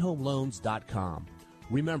at anyhomeloans.com.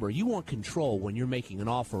 Remember, you want control when you're making an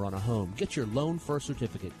offer on a home. Get your Loan First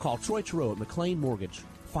certificate. Call Troy Terrell at McLean Mortgage,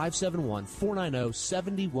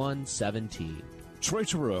 571-490-7117. Troy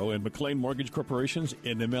Terrell and McLean Mortgage Corporation's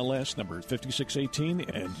NMLS number 5618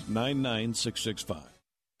 and 99665.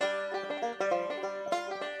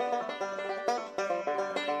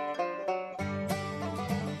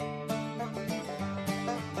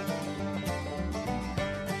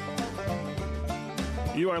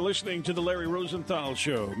 You are listening to the Larry Rosenthal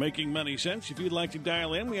Show, Making Money Sense. If you'd like to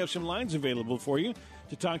dial in, we have some lines available for you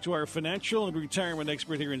to talk to our financial and retirement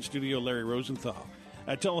expert here in studio, Larry Rosenthal.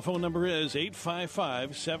 Our telephone number is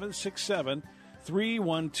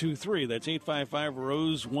 855-767-3123. That's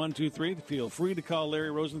 855-ROSE-123. Feel free to call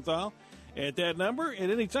Larry Rosenthal at that number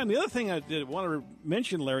at any time. The other thing I did want to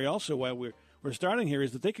mention, Larry, also while we're starting here,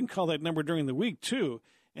 is that they can call that number during the week, too,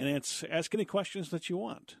 and ask any questions that you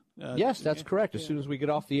want. Yes, that's correct. As soon as we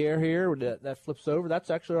get off the air here, that flips over.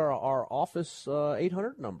 That's actually our office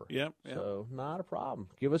 800 number. Yep. So not a problem.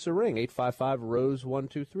 Give us a ring,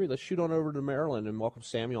 855-ROSE-123. Let's shoot on over to Maryland and welcome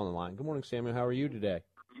Samuel on the line. Good morning, Samuel. How are you today?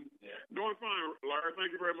 Doing fine, Larry.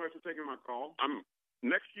 Thank you very much for taking my call.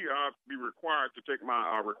 Next year, I'll be required to take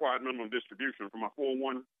my required minimum distribution for my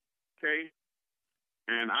 401k,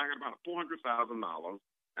 and I got about $400,000,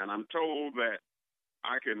 and I'm told that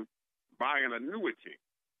I can buy an annuity.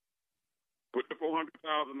 Put the $400,000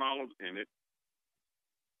 in it,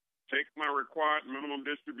 take my required minimum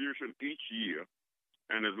distribution each year,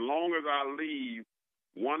 and as long as I leave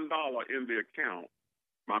 $1 in the account,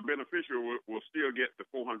 my beneficiary will still get the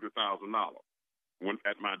 $400,000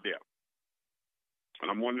 at my death.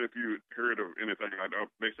 And I'm wondering if you heard of anything like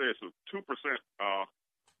that. They say it's a 2%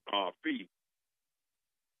 fee.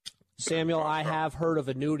 Samuel, I have heard of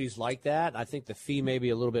annuities like that. I think the fee may be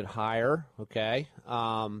a little bit higher. Okay,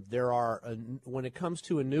 there are when it comes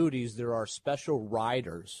to annuities, there are special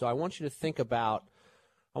riders. So I want you to think about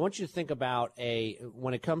when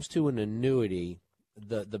it comes to an annuity,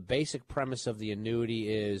 the basic premise of the annuity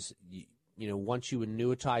is once you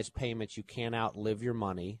annuitize payments, you can't outlive your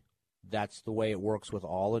money. That's the way it works with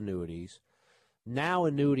all annuities. Now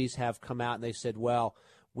annuities have come out and they said, well,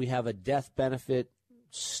 we have a death benefit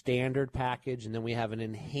standard package, and then we have an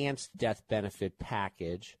enhanced death benefit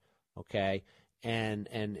package, okay, and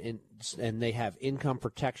they have income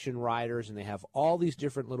protection riders, and they have all these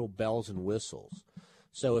different little bells and whistles.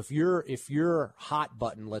 So if your hot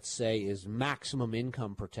button, let's say, is maximum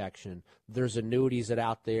income protection, there's annuities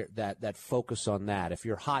out there that focus on that. If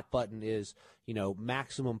your hot button is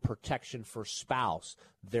maximum protection for spouse,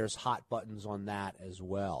 there's hot buttons on that as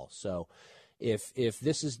well. So If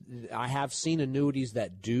this is, I have seen annuities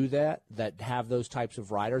that do that have those types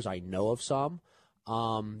of riders. I know of some.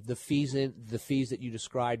 The fees that you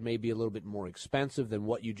described may be a little bit more expensive than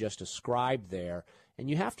what you just described there, and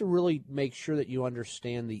you have to really make sure that you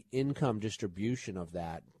understand the income distribution of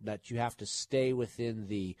that you have to stay within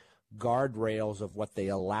the guardrails of what they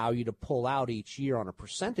allow you to pull out each year on a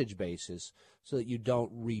percentage basis, so that you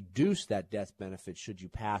don't reduce that death benefit should you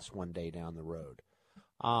pass one day down the road.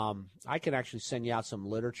 I can actually send you out some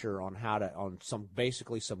literature on some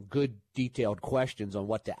good detailed questions on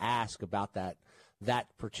what to ask about that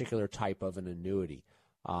particular type of an annuity.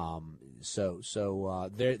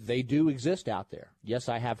 They do exist out there. Yes,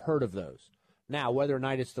 I have heard of those. Now, whether or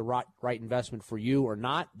not it's the right investment for you or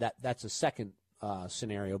not, that's a second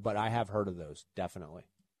scenario, but I have heard of those, definitely.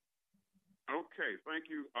 Okay. Okay, thank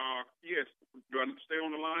you. Yes, do I stay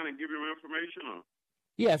on the line and give you information? Or?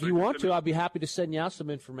 Yeah, if you want to, I'd be happy to send you out some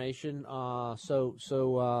information.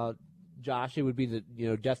 So, Josh, it would be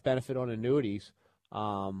the death benefit on annuities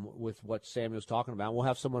with what Samuel's talking about. We'll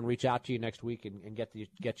have someone reach out to you next week and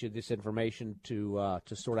get you this information to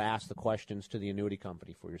sort of ask the questions to the annuity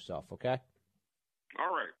company for yourself. Okay. All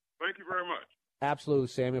right. Thank you very much. Absolutely,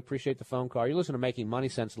 Samuel. Appreciate the phone call. You're listening to Making Money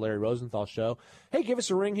Sense, Larry Rosenthal Show. Hey, give us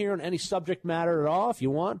a ring here on any subject matter at all if you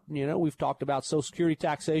want. We've talked about Social Security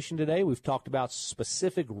taxation today. We've talked about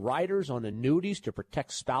specific riders on annuities to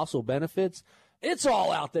protect spousal benefits. It's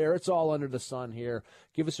all out there. It's all under the sun here.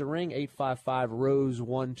 Give us a ring,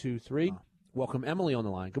 855-ROSE-123. Welcome Emily on the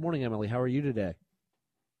line. Good morning, Emily. How are you today?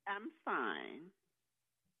 I'm fine.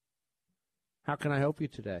 How can I help you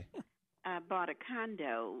today? I bought a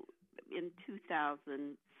condo in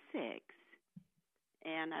 2006,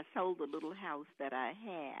 and I sold the little house that I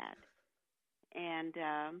had. And,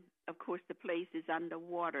 of course, the place is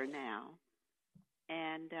underwater now.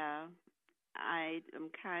 And I am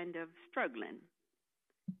kind of struggling.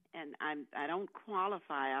 And I don't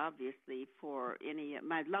qualify, obviously, for any.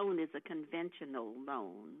 My loan is a conventional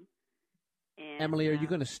loan. And, Emily, are you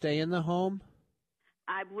going to stay in the home?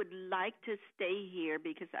 I would like to stay here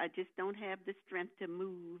because I just don't have the strength to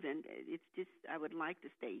move, and it's just I would like to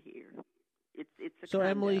stay here. It's a so condo.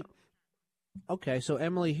 Emily. Okay, so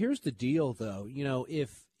Emily, here's the deal, though.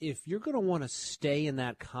 If you're going to want to stay in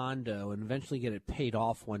that condo and eventually get it paid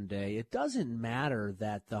off one day, it doesn't matter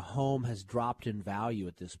that the home has dropped in value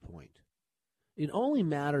at this point. It only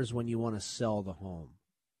matters when you want to sell the home.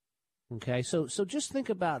 Okay, so just think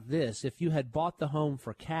about this. If you had bought the home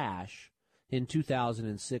for cash in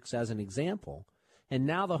 2006 as an example, and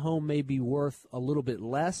now the home may be worth a little bit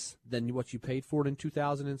less than what you paid for it in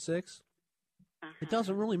 2006, it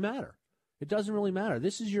doesn't really matter. It doesn't really matter.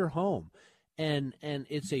 This is your home, and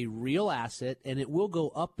it's a real asset, and it will go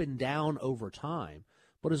up and down over time.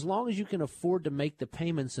 But as long as you can afford to make the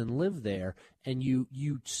payments and live there, and you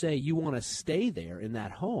say you want to stay there in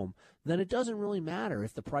that home, then it doesn't really matter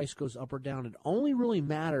if the price goes up or down. It only really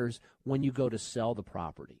matters when you go to sell the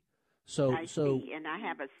property. I see, and I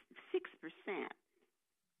have a 6%.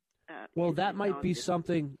 Well, that might be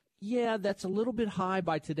something. Yeah, that's a little bit high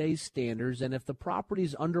by today's standards, and if the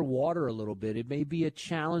property's underwater a little bit, it may be a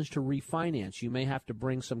challenge to refinance. You may have to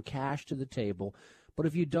bring some cash to the table, but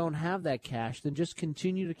if you don't have that cash, then just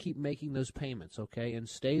continue to keep making those payments, okay, and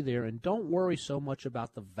stay there, and don't worry so much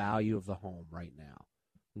about the value of the home right now,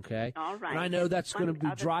 okay? All right. And I know that's going to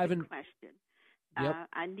be driving. Question. Yep.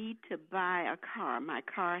 I need to buy a car. My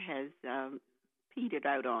car has petered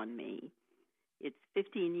out on me. It's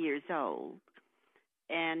 15 years old.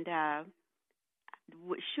 And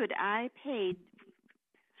should I pay?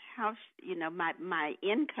 My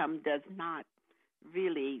income does not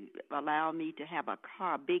really allow me to have a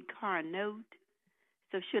big car note.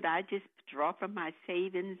 So should I just draw from my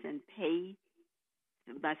savings and pay?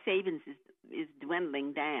 My savings is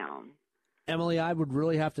dwindling down. Emily, I would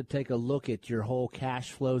really have to take a look at your whole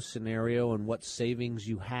cash flow scenario and what savings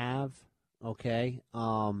you have, okay,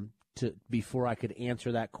 before I could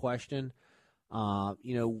answer that question. On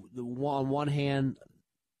one hand,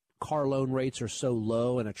 car loan rates are so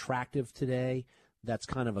low and attractive today. That's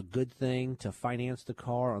kind of a good thing to finance the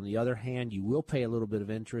car. On the other hand, you will pay a little bit of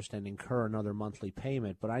interest and incur another monthly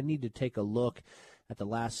payment. But I need to take a look at the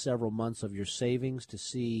last several months of your savings to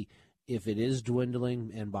see if it is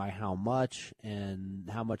dwindling and by how much and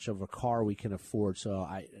how much of a car we can afford. So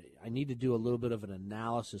I need to do a little bit of an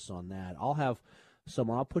analysis on that. I'll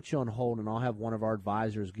put you on hold, and I'll have one of our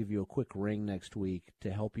advisors give you a quick ring next week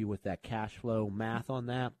to help you with that cash flow math on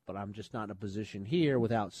that. But I'm just not in a position here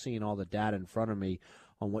without seeing all the data in front of me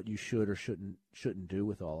on what you should or shouldn't do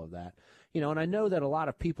with all of that. And I know that a lot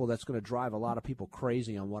of people, that's going to drive a lot of people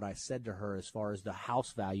crazy on what I said to her as far as the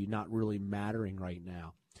house value not really mattering right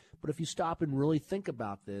now. But if you stop and really think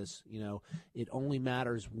about this, it only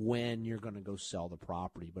matters when you're going to go sell the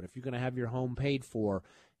property. But if you're going to have your home paid for,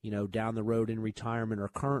 down the road in retirement or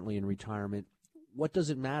currently in retirement, what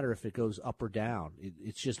does it matter if it goes up or down?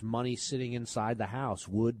 It's just money sitting inside the house,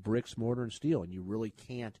 wood, bricks, mortar, and steel, and you really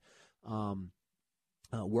can't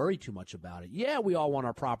worry too much about it. Yeah, we all want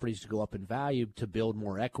our properties to go up in value to build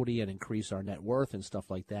more equity and increase our net worth and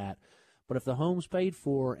stuff like that. But if the home's paid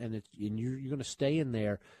for and you're going to stay in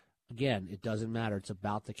there, again, it doesn't matter. It's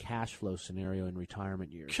about the cash flow scenario in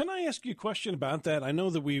retirement years. Can I ask you a question about that? I know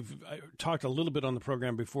that we've talked a little bit on the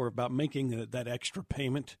program before about making that extra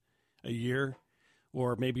payment a year,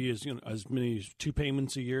 or maybe as many as 2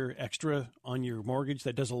 payments a year extra on your mortgage.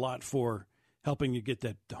 That does a lot for helping you get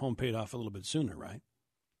that home paid off a little bit sooner, right?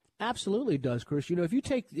 Absolutely does, Chris. You know, if you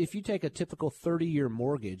take a typical 30-year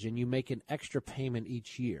mortgage and you make an extra payment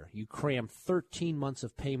each year, you cram 13 months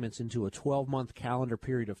of payments into a 12-month calendar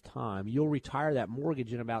period of time, you'll retire that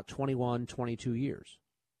mortgage in about 21, 22 years.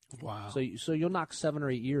 Wow. So you'll knock 7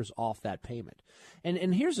 or 8 years off that payment.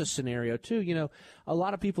 And here's a scenario, too. You know, a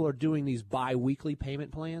lot of people are doing these bi-weekly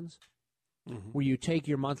payment plans where you take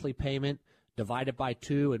your monthly payment, divide it by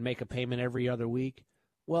 2, and make a payment every other week.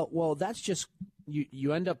 Well, that's just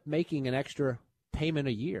you end up making an extra payment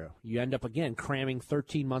a year. You end up, again, cramming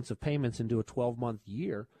 13 months of payments into a 12-month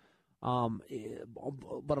year.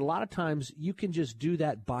 But a lot of times you can just do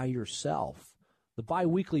that by yourself. The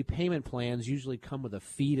biweekly payment plans usually come with a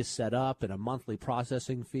fee to set up and a monthly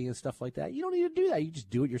processing fee and stuff like that. You don't need to do that. You just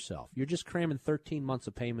do it yourself. You're just cramming 13 months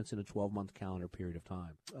of payments in a 12-month calendar period of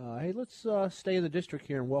time. Hey, let's stay in the district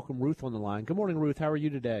here and welcome Ruth on the line. Good morning, Ruth. How are you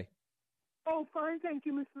today? Oh, fine. Thank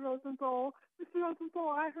you, Mr. Rosenthal. Mr. Rosenthal,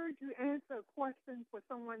 I heard you answer a question for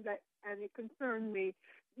someone and it concerned me.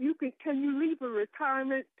 Can you leave a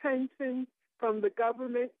retirement pension from the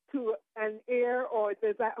government to an heir, or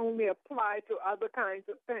does that only apply to other kinds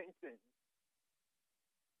of pensions?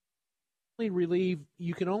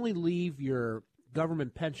 You can only leave your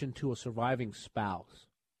government pension to a surviving spouse,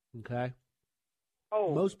 okay?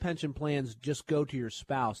 Oh. Most pension plans just go to your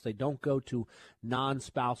spouse. They don't go to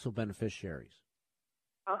non-spousal beneficiaries.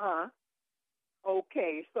 Uh-huh.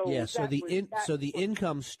 Okay. So yeah, the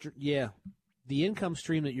income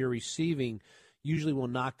stream that you're receiving usually will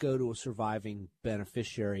not go to a surviving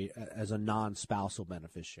beneficiary as a non-spousal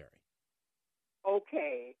beneficiary.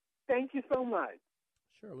 Okay. Thank you so much.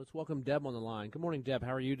 Sure. Let's welcome Deb on the line. Good morning, Deb.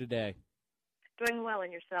 How are you today? Doing well,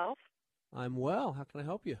 and yourself? I'm well. How can I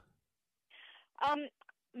help you?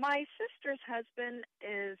 My sister's husband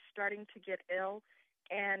is starting to get ill,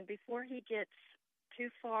 and before he gets too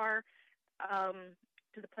far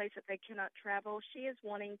to the place that they cannot travel, she is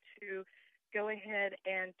wanting to go ahead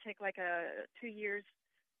and take like 2 years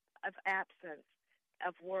of absence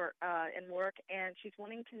of work and she's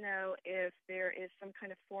wanting to know if there is some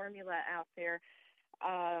kind of formula out there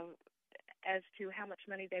as to how much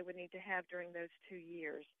money they would need to have during those 2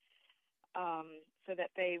 years, so that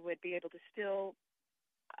they would be able to still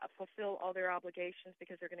fulfill all their obligations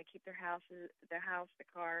because they're going to keep their house, the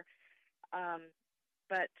car,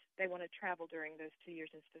 but they want to travel during those 2 years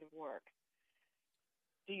instead of work.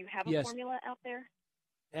 Do you have a formula out there?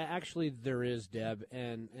 Actually, there is, Deb,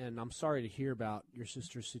 and I'm sorry to hear about your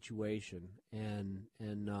sister's situation. And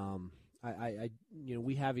I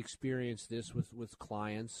we have experienced this with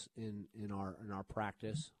clients in our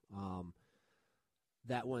practice.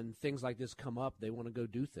 That when things like this come up, they want to go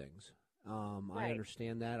do things. Right. I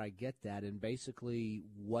understand that. I get that. And basically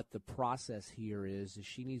what the process here is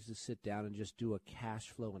she needs to sit down and just do a cash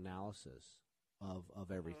flow analysis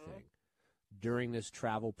of everything during this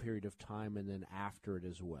travel period of time and then after it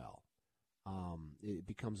as well. It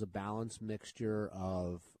becomes a balanced mixture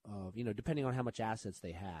of depending on how much assets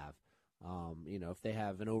they have. If they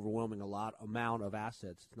have an overwhelming amount of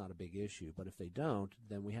assets, it's not a big issue. But if they don't,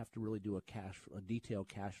 then we have to really do a detailed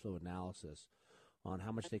cash flow analysis on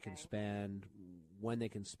how much they can spend, when they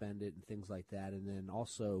can spend it, and things like that. And then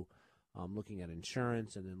also looking at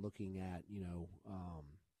insurance, and then looking at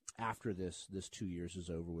after this 2 years is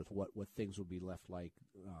over with, what things will be left like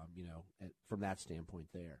from that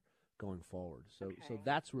standpoint there going forward. So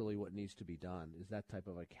that's really what needs to be done, is that type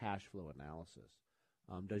of a cash flow analysis.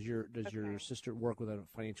 Does your sister work with a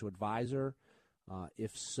financial advisor?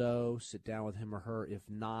 If so, sit down with him or her. If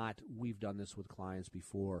not, we've done this with clients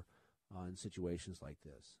before in situations like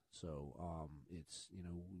this. So it's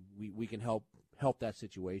we can help that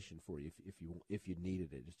situation for you if you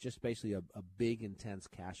needed it. It's just basically a big, intense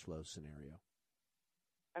cash flow scenario.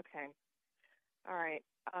 Okay. All right.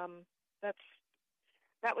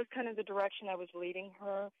 That was kind of the direction I was leading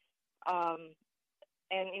her.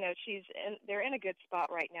 And they're in a good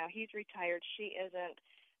spot right now. He's retired. She isn't.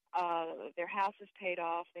 Their house is paid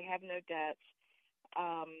off. They have no debts.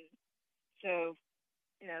 So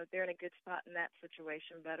they're in a good spot in that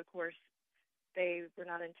situation. But of course, they were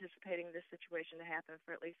not anticipating this situation to happen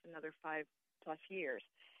for at least another 5+ years.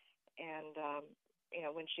 And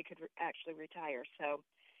when she could actually retire. So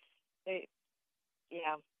this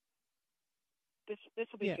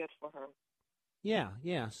will be good for her.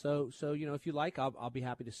 Yeah. So if you like, I'll be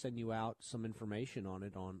happy to send you out some information on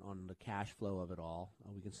it, on the cash flow of it all.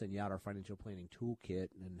 We can send you out our financial planning toolkit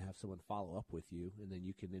and have someone follow up with you, and then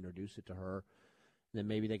you can introduce it to her. And then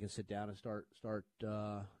maybe they can sit down and start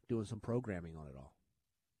doing some programming on it all.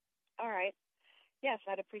 All right. Yes,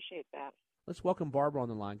 I'd appreciate that. Let's welcome Barbara on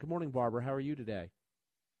the line. Good morning, Barbara. How are you today?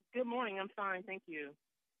 Good morning. I'm fine. Thank you.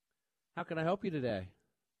 How can I help you today?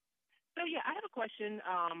 So, yeah, I have a question.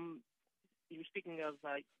 You were speaking of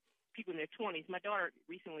people in their 20s. My daughter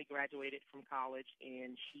recently graduated from college,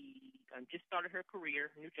 and she just started her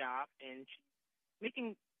career, new job, and she's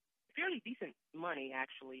making fairly decent money,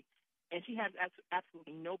 actually. And she has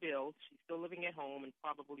absolutely no bills. She's still living at home and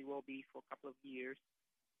probably will be for a couple of years.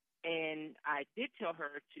 And I did tell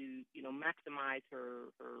her to, maximize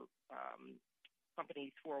her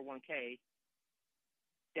company's 401k,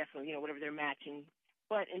 definitely, whatever they're matching.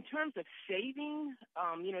 But in terms of saving,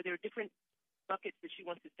 there are different buckets that she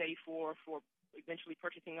wants to save for eventually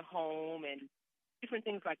purchasing a home and different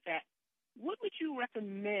things like that. What would you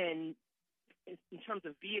recommend in terms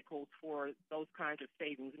of vehicles for those kinds of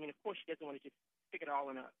savings? I mean, of course, she doesn't want to just stick it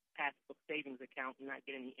all in a passbook savings account and not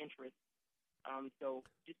get any interest. So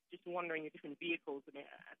just wondering the different vehicles. I mean,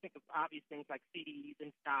 I think of obvious things like CDs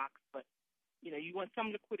and stocks, but, you want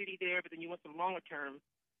some liquidity there, but then you want some longer-term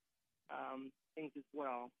things as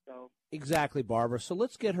well. So exactly, Barbara. So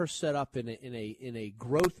let's get her set up in a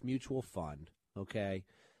growth mutual fund, okay?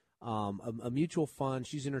 A mutual fund.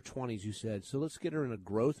 She's in her 20s, you said. So let's get her in a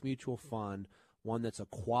growth mutual fund, one that's a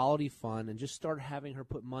quality fund, and just start having her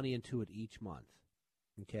put money into it each month,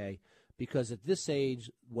 okay? Because at this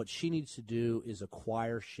age, what she needs to do is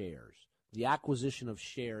acquire shares. The acquisition of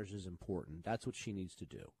shares is important. That's what she needs to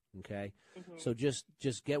do, okay? Mm-hmm. So just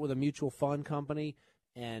get with a mutual fund company,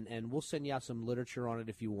 and we'll send you out some literature on it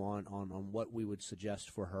if you want on what we would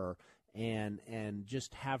suggest for her, and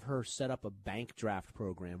just have her set up a bank draft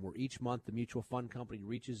program where each month the mutual fund company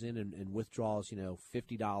reaches in and withdraws,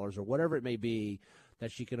 $50 or whatever it may be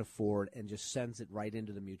that she can afford and just sends it right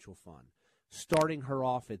into the mutual fund. Starting her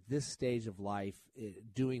off at this stage of life,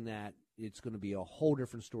 doing that, it's going to be a whole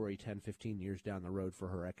different story 10, 15 years down the road for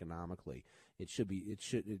her economically. It's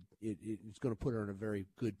going to put her in a very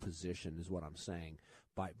good position is what I'm saying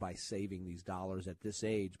by saving these dollars at this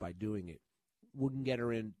age by doing it. We can get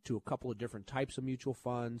her into a couple of different types of mutual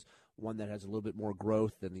funds, one that has a little bit more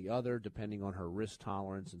growth than the other, depending on her risk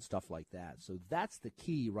tolerance and stuff like that. So that's the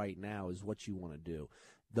key right now is what you want to do.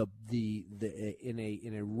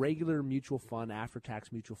 In a regular mutual fund,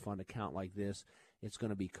 after-tax mutual fund account like this, it's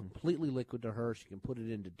going to be completely liquid to her. She can put it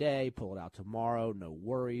in today, pull it out tomorrow, no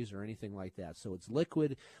worries or anything like that. So it's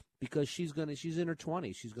liquid because she's in her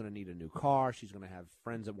 20s. She's going to need a new car. She's going to have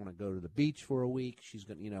friends that want to go to the beach for a week. She's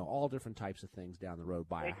going to, all different types of things down the road.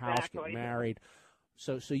 Buy a house, get married.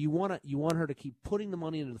 So you want her to keep putting the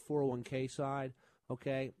money into the 401k side,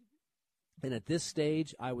 okay? And at this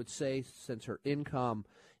stage, I would say since her income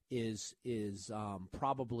is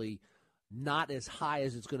probably not as high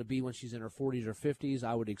as it's going to be when she's in her 40s or 50s,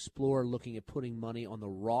 I would explore looking at putting money on the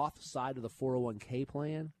Roth side of the 401k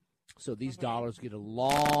plan. So these dollars get a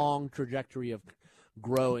long trajectory of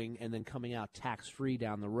growing and then coming out tax-free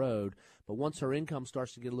down the road. But once her income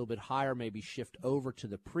starts to get a little bit higher, maybe shift over to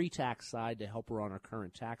the pre-tax side to help her on her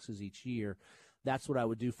current taxes each year. That's what I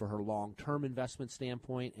would do for her long-term investment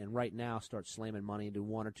standpoint, and right now start slamming money into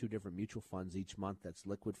one or two different mutual funds each month that's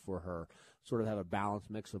liquid for her, sort of have a balanced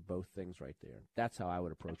mix of both things right there. That's how I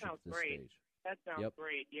would approach it at this stage. That sounds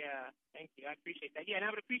great, yeah. Thank you. I appreciate that. Yeah, and I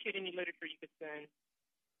would appreciate any literature you could send.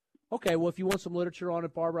 Okay, well, if you want some literature on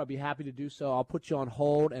it, Barbara, I'd be happy to do so. I'll put you on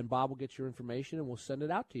hold, and Bob will get your information, and we'll send it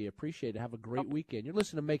out to you. Appreciate it. Have a great weekend. You're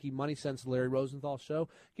listening to Making Money Sense, the Larry Rosenthal Show.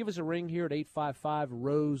 Give us a ring here at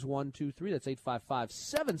 855-ROSE-123. That's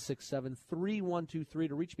 855-767-3123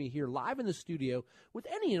 to reach me here live in the studio with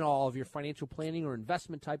any and all of your financial planning or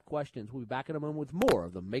investment-type questions. We'll be back in a moment with more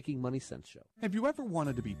of the Making Money Sense Show. Have you ever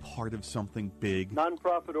wanted to be part of something big?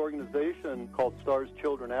 Nonprofit organization called Stars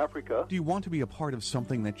Children Africa. Do you want to be a part of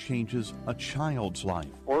something that changes a child's life?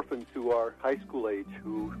 Orphans who are high school age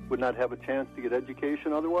who would not have a chance to get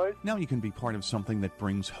education otherwise. Now you can be part of something that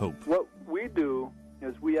brings hope. What we do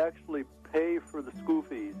is we actually pay for the school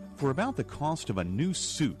fees. For about the cost of a new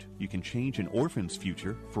suit, you can change an orphan's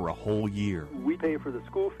future for a whole year. We pay for the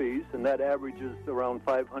school fees, and that averages around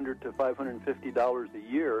 $500 to $550 a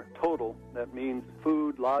year total. That means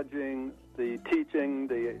food, lodging, the teaching,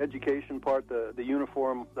 the education part, the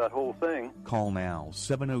uniform, that whole thing. Call now,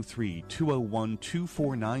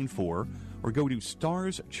 703-201-2494, or go to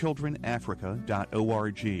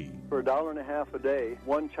starschildrenafrica.org. For $1.50 a day,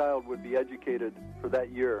 one child would be educated for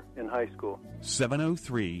that year in high school.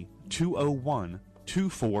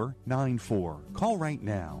 703-201-2494. Call right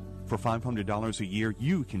now. For $500 a year,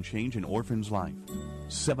 you can change an orphan's life.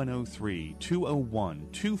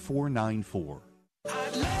 703-201-2494.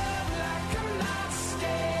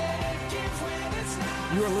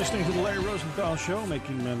 You are listening to the Larry Rosenthal Show,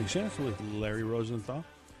 Making Money Sense with Larry Rosenthal.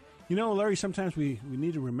 You know, Larry, sometimes we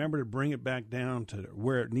need to remember to bring it back down to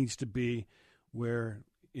where it needs to be, where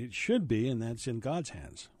it should be, and that's in God's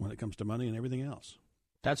hands when it comes to money and everything else.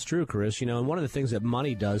 That's true, Chris. And one of the things that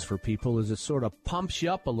money does for people is it sort of pumps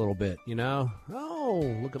you up a little bit,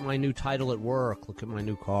 Oh, look at my new title at work. Look at my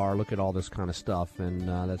new car. Look at all this kind of stuff. And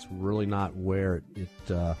that's really not where it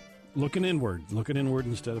Looking inward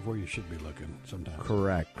instead of where you should be looking sometimes.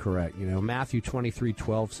 Correct. Matthew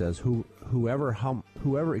 23:12 says,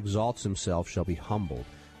 Whoever exalts himself shall be humbled,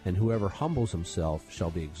 and whoever humbles himself shall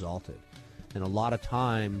be exalted. And a lot of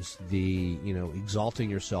times the, exalting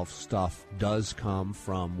yourself stuff does come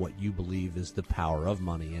from what you believe is the power of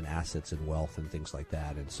money and assets and wealth and things like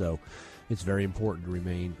that. And so it's very important to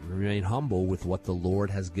remain humble with what the Lord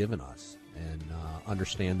has given us and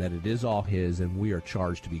understand that it is all His, and we are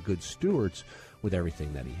charged to be good stewards with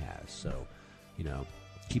everything that He has. So,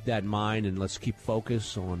 keep that in mind, and let's keep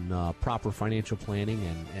focus on proper financial planning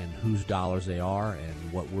and whose dollars they are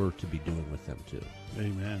and what we're to be doing with them too.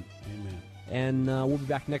 Amen. And we'll be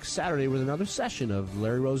back next Saturday with another session of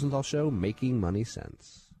Larry Rosenthal Show, Making Money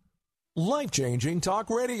Sense. Life-changing talk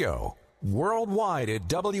radio. Worldwide at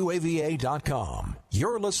WAVA.com.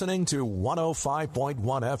 You're listening to 105.1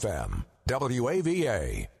 FM.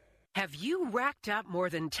 WAVA. Have you racked up more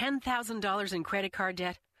than $10,000 in credit card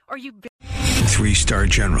debt? Or you... 3-star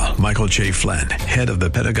General Michael J. Flynn, head of the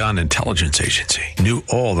Pentagon Intelligence Agency, knew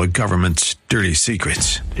all the government's dirty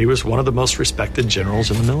secrets. He was one of the most respected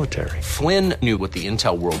generals in the military. Flynn knew what the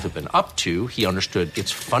intel world had been up to. He understood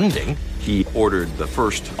its funding. He ordered the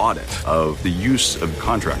first audit of the use of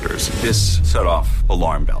contractors. This set off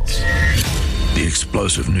alarm bells. The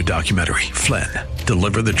explosive new documentary, Flynn,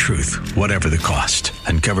 Deliver the Truth, Whatever the Cost,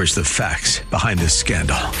 uncovers the facts behind this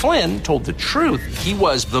scandal. Flynn told the truth. He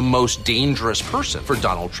was the most dangerous person for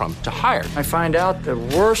Donald Trump to hire. I find out the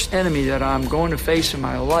worst enemy that I'm going to face in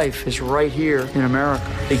my life is right here in America.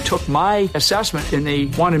 They took my assessment and they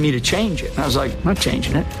wanted me to change it. And I was like, I'm not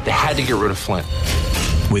changing it. They had to get rid of Flynn.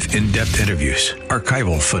 With in-depth interviews,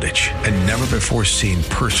 archival footage, and never-before-seen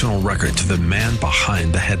personal records of the man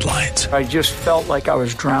behind the headlines. I just felt like I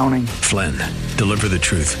was drowning. Flynn, Deliver the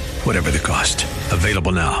Truth, Whatever the Cost.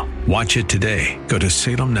 Available now. Watch it today. Go to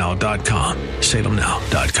salemnow.com.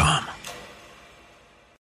 salemnow.com.